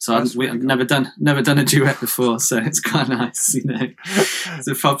 So I've never done a duet before, so it's quite nice, you know. It's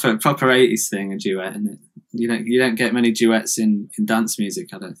a proper 80s thing, a duet, and you don't get many duets in dance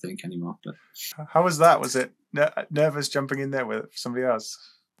music, I don't think, anymore. But how was that? Was it nervous jumping in there with somebody else?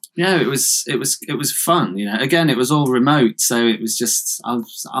 Yeah, it was fun, you know. Again, it was all remote, so it was just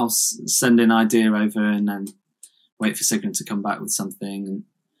I'll send an idea over and then wait for Sigrid to come back with something, and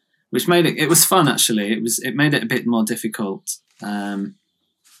which made it was fun actually. It made it a bit more difficult,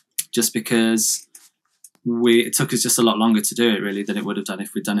 just because it took us just a lot longer to do it really than it would have done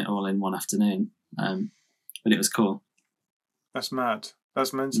if we'd done it all in one afternoon. But it was cool. That's mad.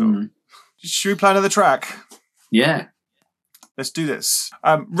 That's mental. Should we play another track? Yeah. Let's do this.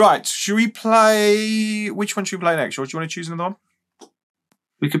 Right. Should we play? Which one should we play next? Or do you want to choose another one?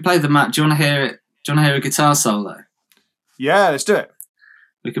 We could play the map. Do you want to hear it? Do you want to hear a guitar solo? Yeah, let's do it.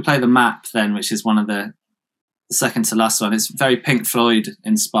 We could play the map then, which is one of the second to last one. It's very Pink Floyd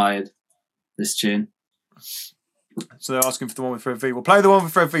inspired, this tune. So they're asking for the one with Fred V. We'll play the one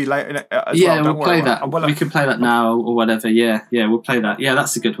with Fred V later as well. We'll play that. We can play that now or whatever. Yeah, we'll play that. Yeah,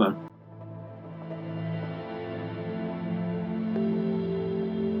 that's a good one.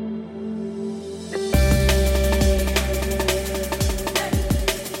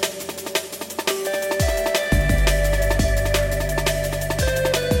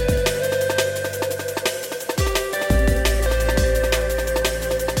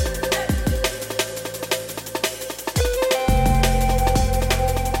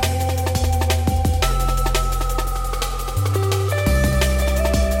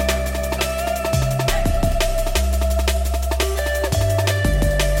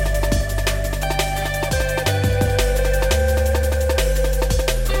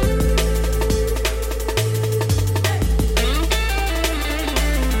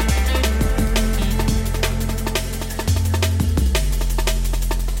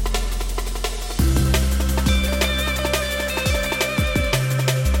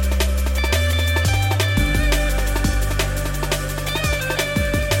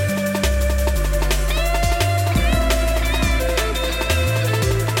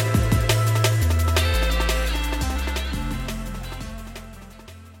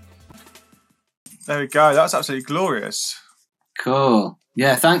 There we go. That's absolutely glorious. Cool.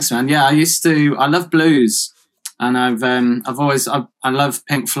 Yeah, thanks, man. Yeah, I love blues, and I love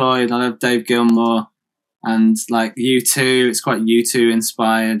Pink Floyd, I love Dave Gilmour, and like U2. It's quite U2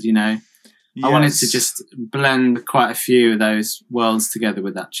 inspired, you know. Yes. I wanted to just blend quite a few of those worlds together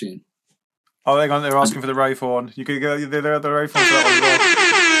with that tune. Oh, hang on, they're asking for the rave horn. You could get the rave horn for that one as well.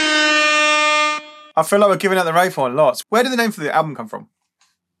 I feel like we're giving out the rave horn lots. Where did the name for the album come from?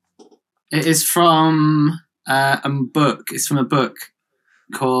 It is from a book. It's from a book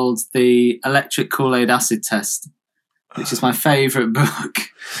called The Electric Kool-Aid Acid Test, which is my favourite book,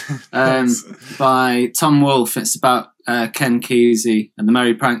 by Tom Wolfe. It's about Ken Kesey and the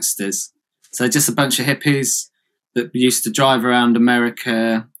Merry Pranksters. So just a bunch of hippies that used to drive around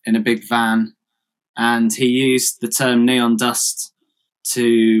America in a big van, and he used the term neon dust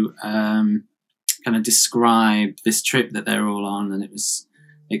to kind of describe this trip that they're all on, and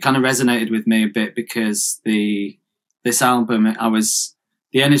it kind of resonated with me a bit because this album,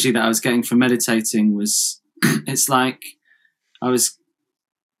 the energy that I was getting from meditating was, it's like I was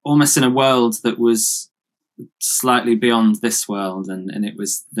almost in a world that was slightly beyond this world, and it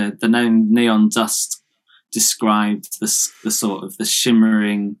was the name neon dust described the sort of the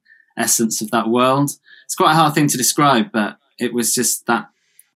shimmering essence of that world. It's quite a hard thing to describe, but it was just that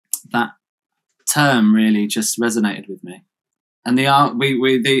term really just resonated with me. And the art,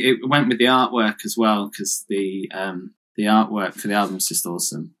 it went with the artwork as well, because the artwork for the album is just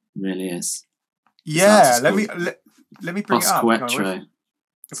awesome. It really is. Yeah, let me bring it up. Quattro.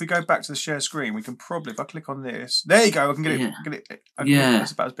 If we go back to the share screen, we can probably, if I click on this, there you go. I can get it.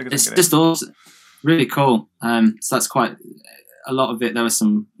 That's about as big as it's just awesome. Really cool. So that's quite a lot of it. There were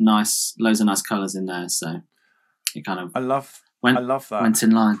loads of nice colours in there. So it kind of I love that. Went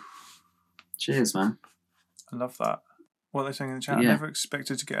in line. Cheers, man. I love that. What are they saying in the chat? I never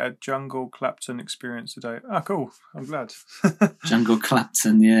expected to get a Jungle Clapton experience today. Ah, cool. I'm glad. Jungle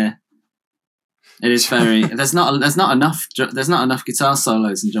Clapton, yeah. It is very. There's not enough guitar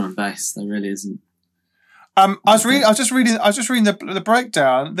solos in drum and bass. There really isn't. I was just reading the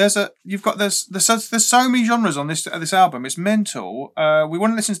breakdown. There's so many genres on this album. It's mental. We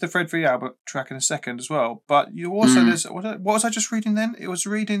want to listen to the Fred V album track in a second as well. But you also what was I just reading then? It was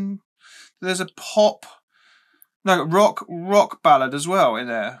reading. There's a rock ballad as well in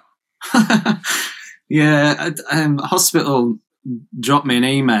there. Yeah, Hospital dropped me an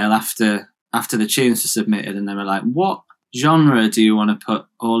email after the tunes were submitted, and they were like, "What genre do you want to put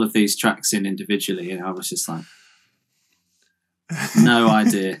all of these tracks in individually?" And I was just like, no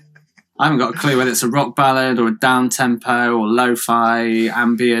idea. I haven't got a clue whether it's a rock ballad or a down tempo or lo-fi,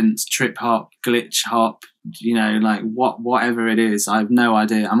 ambient, trip hop, glitch hop, you know, like whatever it is. I have no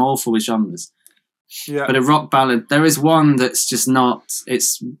idea. I'm awful with genres. Yeah. But a rock ballad, there is one that's just not,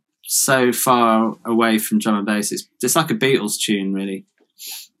 it's so far away from drum and bass. It's just like a Beatles tune, really,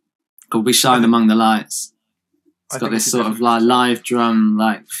 called We Shine Among the Lights. It's got this sort of like live drum,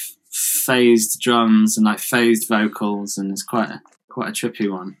 like phased drums and like phased vocals, and it's quite a trippy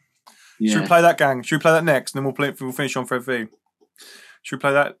one. Yeah. Should we play that, gang? Should we play that next, and then we'll finish on Fred V? Should we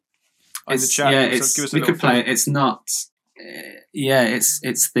play that in the chat? Yeah, we could play it. It's not. Yeah,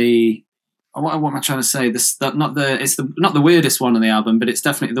 it's the. What am I trying to say? It's not the weirdest one on the album, but it's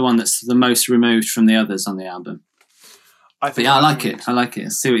definitely the one that's the most removed from the others on the album. I like it. I like it.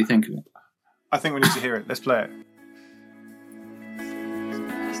 Let's see what you think of it. I think we need to hear it. Let's play it.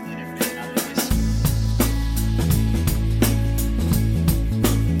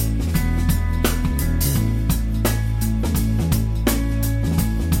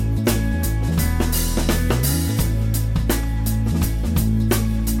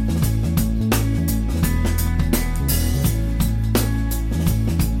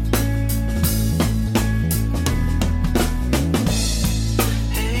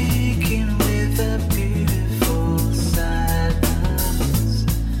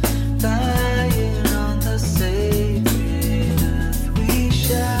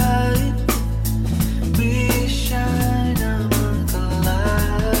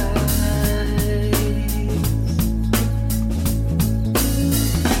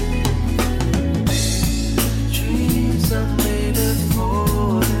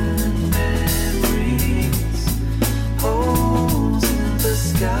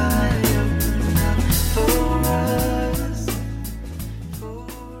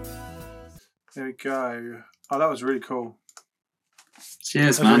 Go. Oh, that was really cool.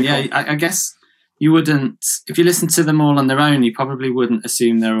 Cheers, man. Really cool. I guess you wouldn't, if you listen to them all on their own, you probably wouldn't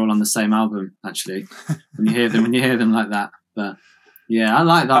assume they're all on the same album, actually, when you hear them like that. But yeah, I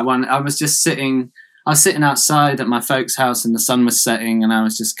like that one. I was sitting outside at my folks' house and the sun was setting, and I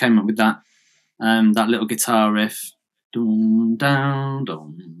was just came up with that little guitar riff, dum down,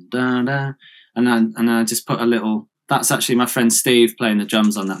 dum down, down, and I just put a little. That's actually my friend Steve playing the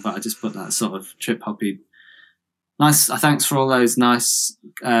drums on that, but I just put that sort of trip hoppy. Nice. Thanks for all those nice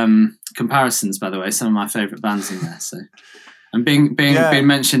comparisons, by the way. Some of my favourite bands in there. So, and being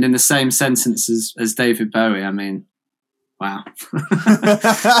mentioned in the same sentence as David Bowie. I mean, wow.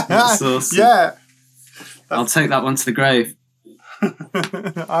 That's awesome. Yeah, I'll take that one to the grave.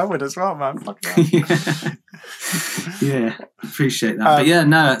 I would as well, man. Yeah, appreciate that. But yeah,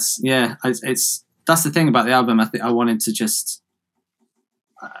 no, it's that's the thing about the album. I think I wanted to just.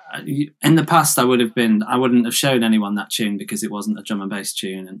 In the past, I wouldn't have shown anyone that tune because it wasn't a drum and bass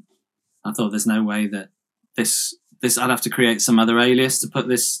tune, and I thought there's no way that this I'd have to create some other alias to put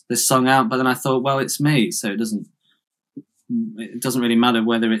this song out. But then I thought, well, it's me, so it doesn't really matter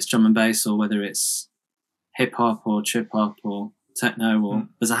whether it's drum and bass or whether it's hip hop or trip hop or techno or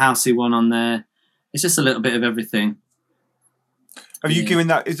there's a housey one on there. It's just a little bit of everything. Have you given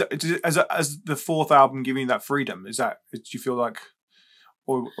that as the fourth album giving you that freedom? Do you feel like?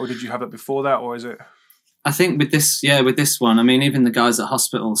 Or did you have it before that, or is it? I think with this one, I mean, even the guys at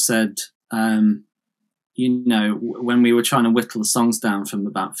Hospital said, when we were trying to whittle the songs down from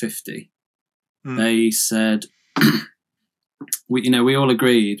about 50, they said, we all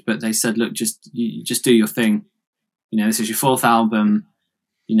agreed, but they said, look, just do your thing. This is your fourth album.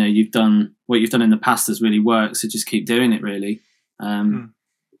 You've done what you've done in the past has really worked, so just keep doing it. Really,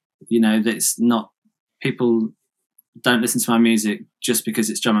 that's not people. Don't listen to my music just because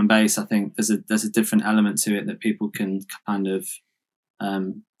it's drum and bass. I think there's a different element to it that people can kind of,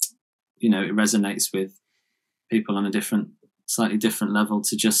 it resonates with people on a slightly different level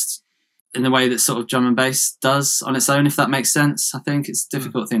to just in the way that sort of drum and bass does on its own, if that makes sense. I think it's a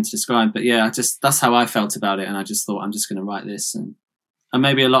difficult thing to describe, but yeah, that's how I felt about it. And I just thought I'm just going to write this, and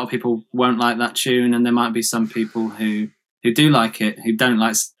maybe a lot of people won't like that tune, and there might be some people who do like it, who don't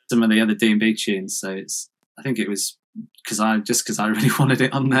like some of the other D&B tunes. So I think it was because I really wanted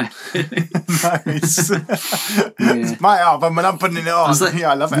it on there. Nice. It's my album and I'm putting it on.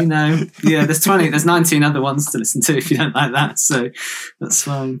 I love it. There's 19 other ones to listen to if you don't like that, so that's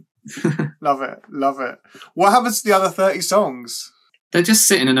fine. Love it. What happens to the other 30 songs? They're just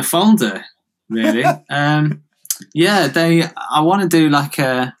sitting in a folder, really. I want to do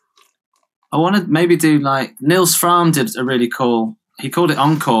Nils Fram did a really cool, he called it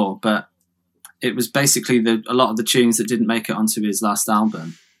Encore, but it was basically a lot of the tunes that didn't make it onto his last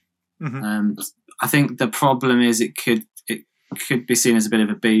album. I think the problem is it could be seen as a bit of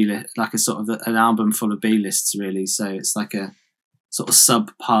a B-list, like a sort of an album full of B-lists, really. So it's like a sort of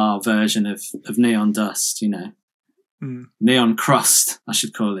subpar version of Neon Dust, Neon Crust, I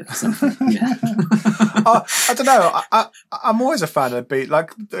should call it. Something. Yeah. I don't know. I'm always a fan of B.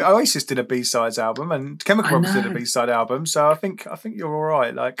 Like Oasis did a B-sides album, and Chemical Brothers did a B-side album. So I think you're all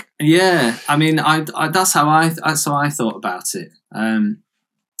right. Like, yeah. I mean, that's how I thought about it.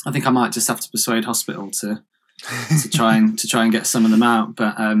 I think I might just have to persuade Hospital to try and get some of them out.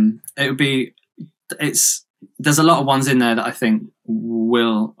 But there's a lot of ones in there that I think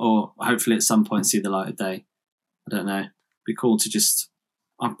will, or hopefully at some point, see the light of day. I don't know. It'd be cool to just.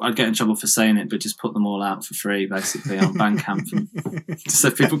 I'd get in trouble for saying it, but just put them all out for free, basically, on Bandcamp, so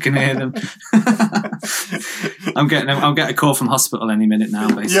people can hear them. I'll get a call from Hospital any minute now,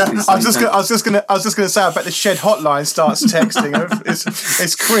 basically. Yeah, I was just gonna say. I bet the Shed hotline starts texting.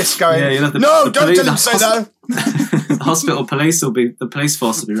 It's Chris going. Yeah, don't tell him to say that. The police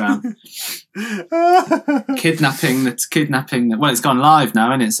force will be around. Kidnapping. Well, it's gone live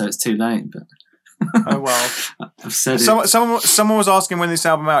now, isn't it? So it's too late, but. Oh well, I've said someone was asking when this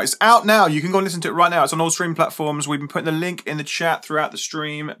album out. It's out now. You can go and listen to it right now. It's on all streaming platforms. We've been putting the link in the chat throughout the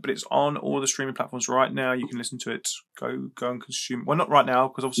stream, but it's on all the streaming platforms right now. You can listen to it. Go and consume. Well, not right now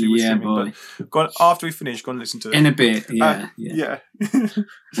because obviously we're streaming. But go on, after we finish, go and listen to it in a bit. Yeah.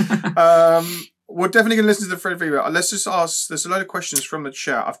 We're definitely going to listen to the Fred video. Let's just ask. There's a load of questions from the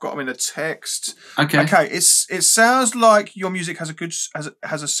chat. I've got them in a text. Okay. It sounds like your music has a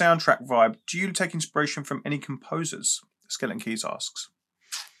soundtrack vibe. Do you take inspiration from any composers? Skeleton Keys asks.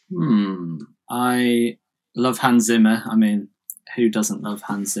 I love Hans Zimmer. I mean, who doesn't love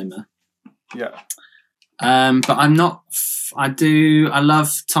Hans Zimmer? Yeah. But I'm not. I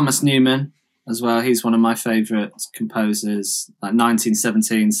love Thomas Newman as well. He's one of my favourite composers. Like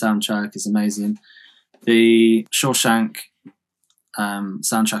 1917 soundtrack is amazing. The Shawshank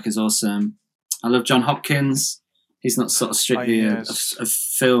soundtrack is awesome. I love John Hopkins. He's not sort of strictly a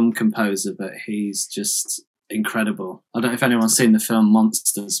film composer, but he's just incredible. I don't know if anyone's seen the film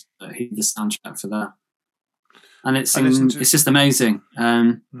Monsters, but he's the soundtrack for that. And it's just amazing.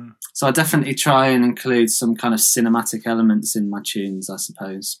 So I definitely try and include some kind of cinematic elements in my tunes, I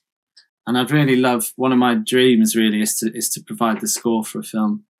suppose. And I'd really love, one of my dreams really is to provide the score for a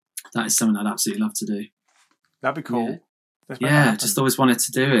film. That is something I'd absolutely love to do. That'd be cool. Yeah, just always wanted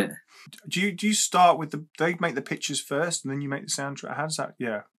to do it. Do you start with they make the pictures first and then you make the soundtrack? How does that?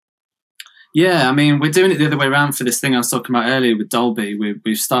 Yeah. Yeah, I mean, we're doing it the other way around for this thing I was talking about earlier with Dolby.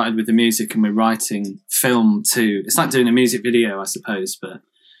 We've started with the music and we're writing film too. It's like doing a music video, I suppose, but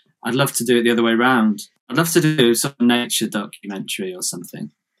I'd love to do it the other way around. I'd love to do some nature documentary or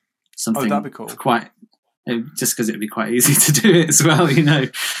something. Oh, that'd be cool. Just because it'd be quite easy to do it as well, I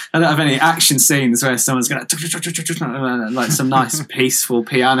don't have any action scenes where someone's going to like some nice peaceful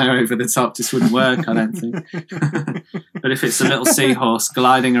piano over the top. Just wouldn't work, I don't think. But if it's a little seahorse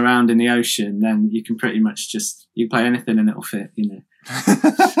gliding around in the ocean, then you can pretty much you play anything and it'll fit, Yeah.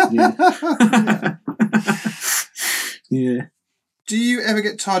 Yeah. Do you ever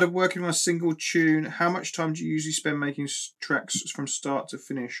get tired of working on a single tune? How much time do you usually spend making tracks from start to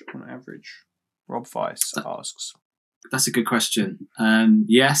finish on average? Rob Weiss asks. That's a good question.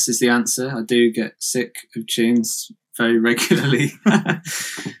 Yes is the answer. I do get sick of tunes very regularly.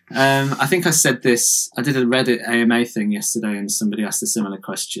 I think I said this. I did a Reddit AMA thing yesterday and somebody asked a similar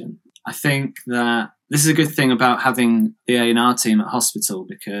question. I think that this is a good thing about having the A&R team at hospital,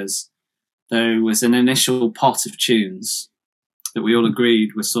 because there was an initial pot of tunes that we all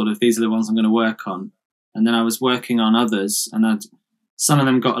agreed were sort of, these are the ones I'm going to work on. And then I was working on others and some of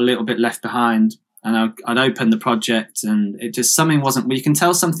them got a little bit left behind, and I'd open the project and it just, something wasn't, well, you can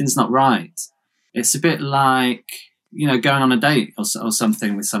tell something's not right. It's a bit like, going on a date or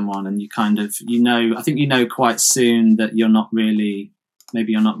something with someone, and you kind of, I think quite soon that you're not really,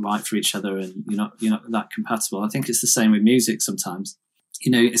 maybe you're not right for each other and you're not that compatible. I think it's the same with music sometimes.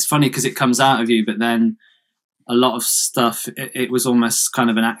 It's funny because it comes out of you, but then a lot of stuff, it was almost kind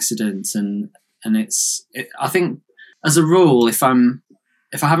of an accident, and I think as a rule, if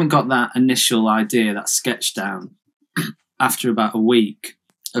I haven't got that initial idea, that sketch down, after about a week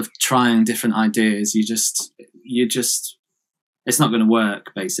of trying different ideas, you just it's not going to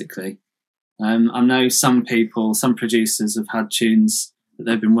work, basically. I know some producers have had tunes that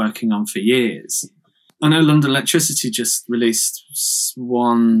they've been working on for years. I know London Electricity just released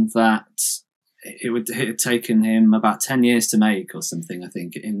one that it had taken him about 10 years to make or something, I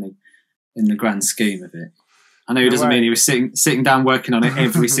think, in the grand scheme of it. I know it doesn't mean he was sitting down working on it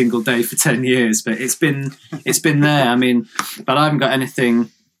every single day for 10 years, but it's been there. I mean, but I haven't got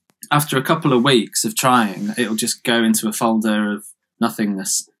anything. After a couple of weeks of trying, it'll just go into a folder of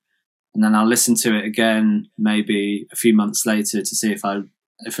nothingness, and then I'll listen to it again maybe a few months later to see if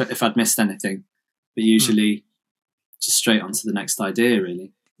I'd missed anything. But usually, just straight on to the next idea,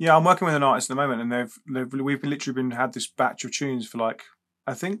 really. Yeah, I'm working with an artist at the moment, and we've literally had this batch of tunes for like,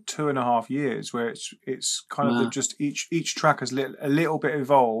 I think 2.5 years, where it's kind of just each track has a little bit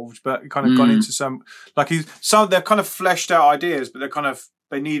evolved, but kind of gone into some they're kind of fleshed out ideas, but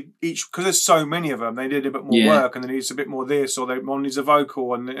they need each, because there's so many of them, they need a bit more work, and they need a bit more this, or one needs a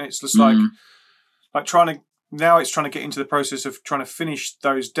vocal, and it's just like trying to get into the process of trying to finish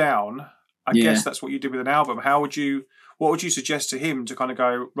those down. I guess that's what you did with an album. What would you suggest to him to kind of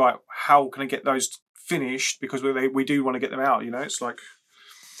go, right, how can I get those finished? Because we do want to get them out, it's like...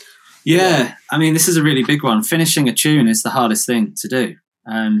 Yeah, I mean, this is a really big one. Finishing a tune is the hardest thing to do.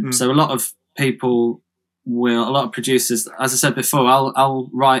 So a lot of producers, as I said before, I'll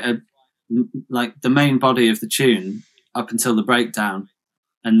write the main body of the tune up until the breakdown,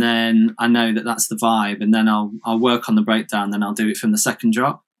 and then I know that that's the vibe, and then I'll work on the breakdown, then I'll do it from the second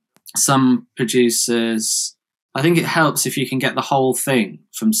drop. Some producers, I think it helps if you can get the whole thing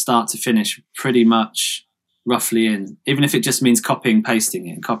from start to finish pretty much roughly in, even if it just means copying and pasting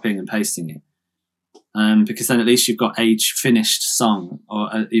it, because then at least you've got a finished song,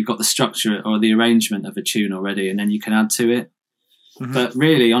 or you've got the structure or the arrangement of a tune already, and then you can add to it. Mm-hmm. But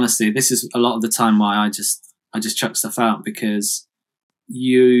really, honestly, this is a lot of the time why I just chuck stuff out, because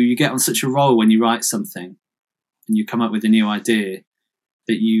you get on such a roll when you write something and you come up with a new idea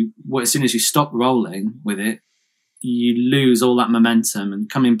that as soon as you stop rolling with it, you lose all that momentum,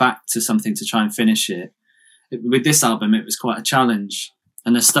 and coming back to something to try and finish it. With this album, it was quite a challenge,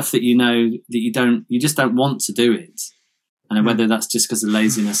 and there's stuff that you just don't want to do it, and whether that's just because of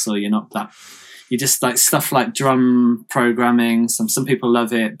laziness or you just like stuff like drum programming. Some people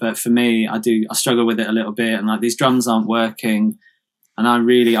love it, but for me, I struggle with it a little bit, and like these drums aren't working, and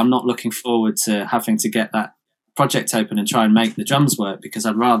I'm not looking forward to having to get that project open and try and make the drums work, because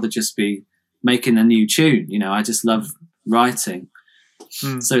I'd rather just be making a new tune. I just love writing.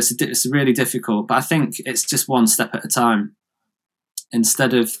 So it's really difficult, but I think it's just one step at a time.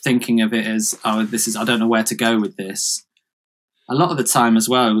 instead of thinking of it as, oh, this is, I don't know where to go with this. A lot of the time as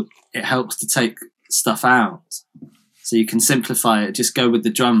well, it helps to take stuff out. So you can simplify it, just go with the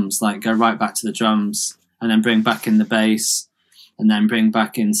drums, like go right back to the drums and then bring back in the bass and then bring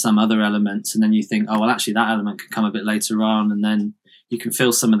back in some other elements. And then you think, oh, well, actually that element can come a bit later on. And then you can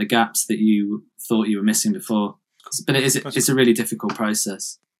fill some of the gaps that you thought you were missing before. But it's a really difficult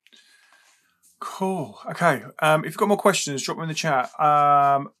process. Cool. Okay. If you've got more questions, drop them in the chat.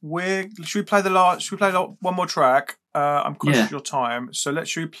 Should we play one more track? I'm conscious of your time, so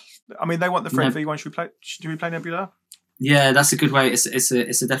they want the Fred V one. Should we play Nebula? Yeah, that's a good way. It's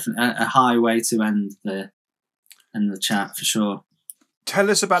a definitely a high way to end the chat for sure. Tell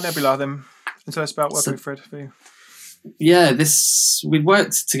us about Nebula then, and tell us about working with Fred V. Yeah, we'd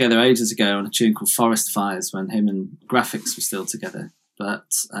worked together ages ago on a tune called Forest Fires when him and Graphics were still together. But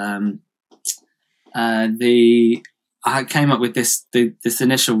I came up with this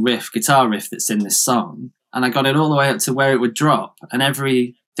initial guitar riff that's in this song, and I got it all the way up to where it would drop, and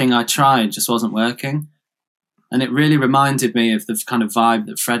everything I tried just wasn't working. And it really reminded me of the kind of vibe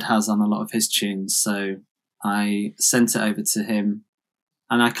that Fred has on a lot of his tunes. So I sent it over to him,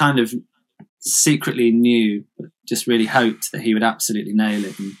 and I kind of secretly knew, but just really hoped that he would absolutely nail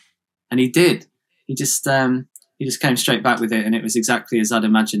it. And he did. He just came straight back with it, and it was exactly as I'd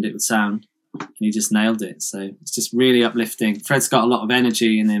imagined it would sound. And he just nailed it. So it's just really uplifting. Fred's got a lot of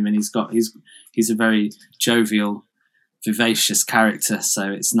energy in him, and he's a very jovial, vivacious character.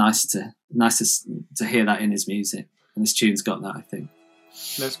 So it's nice to hear that in his music. And this tune's got that, I think.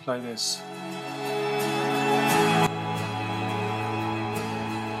 Let's play this.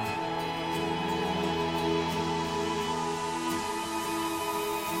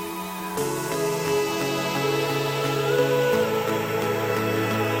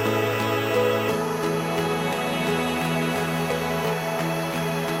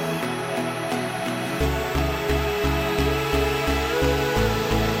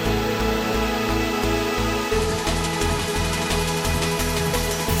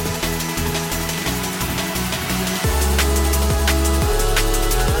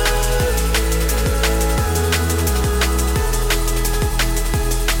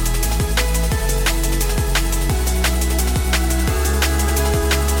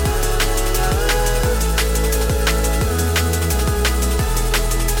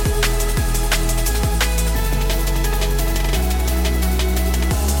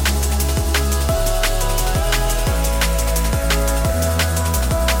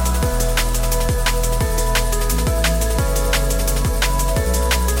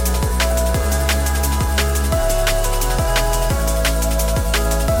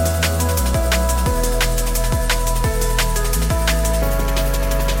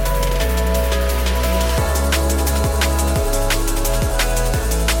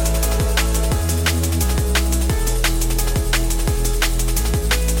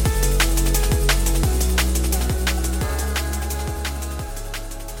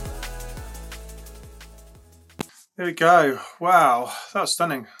 There we go. Wow, that was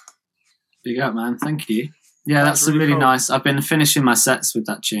stunning. Big up, man. Thank you. Yeah, that's really cool. Nice. I've been finishing my sets with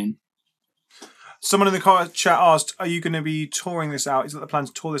that tune. Someone in the chat asked, are you going to be touring this out? Is that the plan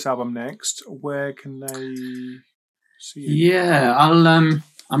to tour this album next? Where can they see it? Yeah, I'm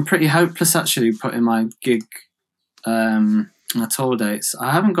pretty hopeless actually putting my gig, my tour dates.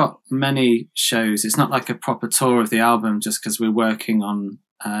 I haven't got many shows. It's not like a proper tour of the album just because we're working on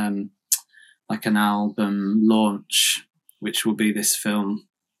like an album launch, which will be this film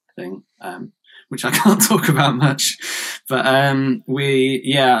thing, which I can't talk about much. But I'll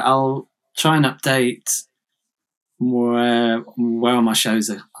try and update where all my shows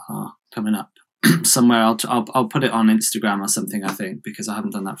are coming up. Somewhere I'll put it on Instagram or something, I think, because I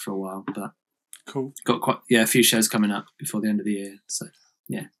haven't done that for a while. But cool. Got a few shows coming up before the end of the year. So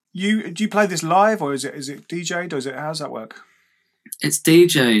yeah. Do you play this live, or is it DJ'd, or how's that work? It's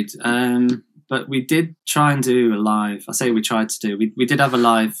DJ'd, but we did try and do a live. I say we tried to do. We did have a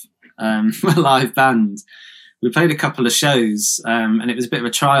live band. We played a couple of shows, and it was a bit of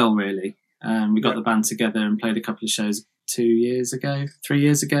a trial, really. We got the band together and played a couple of shows 3 years ago,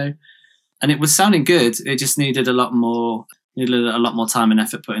 and it was sounding good. It just needed a lot more time and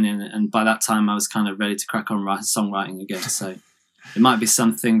effort putting in. And by that time, I was kind of ready to crack on songwriting again. So it might be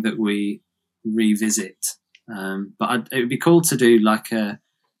something that we revisit. But it would be cool to do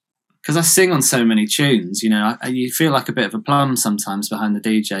because I sing on so many tunes, you feel like a bit of a plum sometimes behind the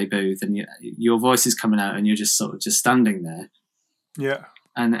DJ booth, and your voice is coming out and you're just sort of just standing there. Yeah.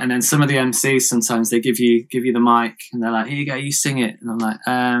 And then some of the MCs, sometimes they give you the mic and they're like, here you go, you sing it. And I'm like,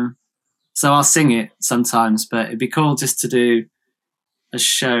 so I'll sing it sometimes, but it'd be cool just to do a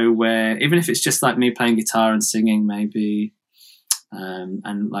show where, even if it's just like me playing guitar and singing, maybe,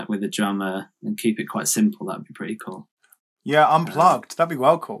 and like with a drummer, and keep it quite simple, that'd be pretty cool. Yeah, unplugged. That'd be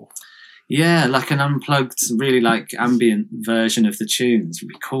well cool. Yeah, like an unplugged, really like ambient version of the tunes would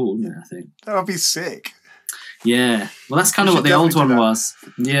be cool, wouldn't it, I think? That would be sick. Yeah, well, that's kind of what the old one was.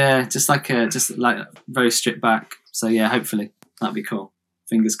 Yeah, just like very stripped back. So yeah, hopefully that'd be cool.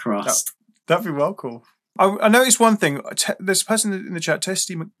 Fingers crossed. That'd be well cool. I noticed one thing. There's a person in the chat,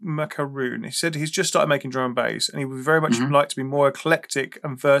 Testy Macaroon. He said he's just started making drum and bass, and he would very much like to be more eclectic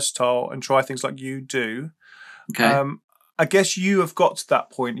and versatile and try things like you do. Okay. I guess you have got to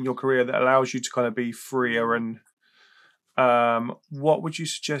that point in your career that allows you to kind of be freer. And what would you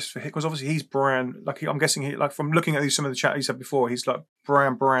suggest for him? Because obviously he's brand, like I'm guessing he, like from looking at some of the chat he said before, he's like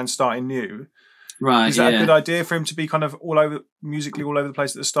brand starting new. Right. Is that a good idea for him to be kind of musically all over the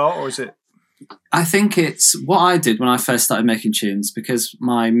place at the start, or is it? I think it's what I did when I first started making tunes, because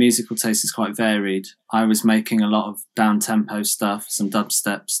my musical taste is quite varied. I was making a lot of down-tempo stuff, some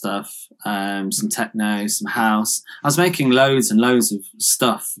dubstep stuff, some techno, some house. I was making loads and loads of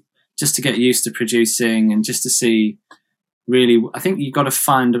stuff just to get used to producing and just to see, really, I think you've got to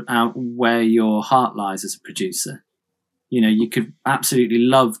find out where your heart lies as a producer. You know, you could absolutely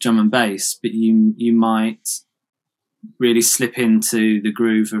love drum and bass, but you might really slip into the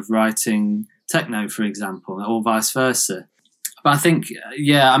groove of writing techno, for example, or vice versa. But I think,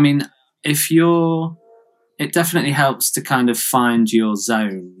 yeah, I mean, it definitely helps to kind of find your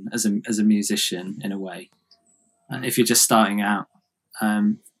zone as a musician in a way. If you're just starting out,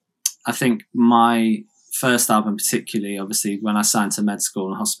 I think my first album, particularly, obviously, when I signed to med school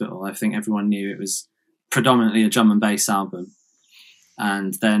and hospital, I think everyone knew it was predominantly a drum and bass album.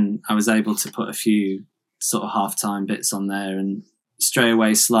 And then I was able to put a few sort of half-time bits on there and stray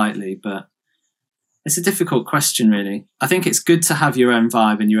away slightly, but it's a difficult question, really. I think it's good to have your own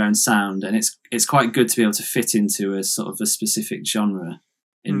vibe and your own sound, and it's quite good to be able to fit into a sort of a specific genre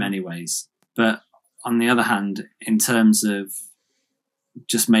in many ways. But on the other hand, in terms of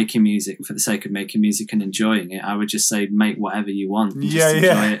just making music for the sake of making music and enjoying it, I would just say make whatever you want and just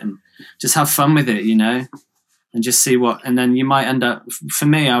enjoy it and just have fun with it, you know, and just see what, and then you might end up, for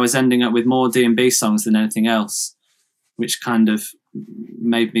me, I was ending up with more D&B songs than anything else, which kind of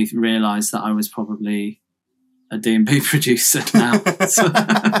made me realise that I was probably a D&B producer now. So,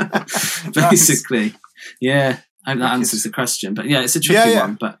 basically, yeah, I hope that answers the question. But yeah, it's a tricky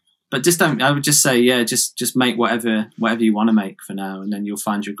one. But just don't. I would just say, yeah, just make whatever you want to make for now, and then you'll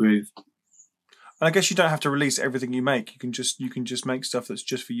find your groove. And I guess you don't have to release everything you make. You can just make stuff that's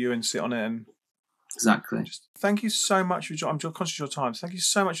just for you and sit on it. And exactly. Thank you so much for joining. I'm conscious of your time. So thank you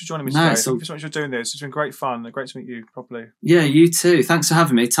so much for joining me today. Thank you so much for doing this. It's been great fun. Great to meet you properly. Yeah, you too. Thanks for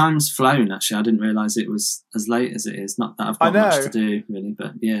having me. Time's flown, actually. I didn't realise it was as late as it is. Not that I've got much to do, really,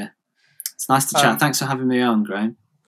 but yeah. It's nice to chat. Thanks for having me on, Graham.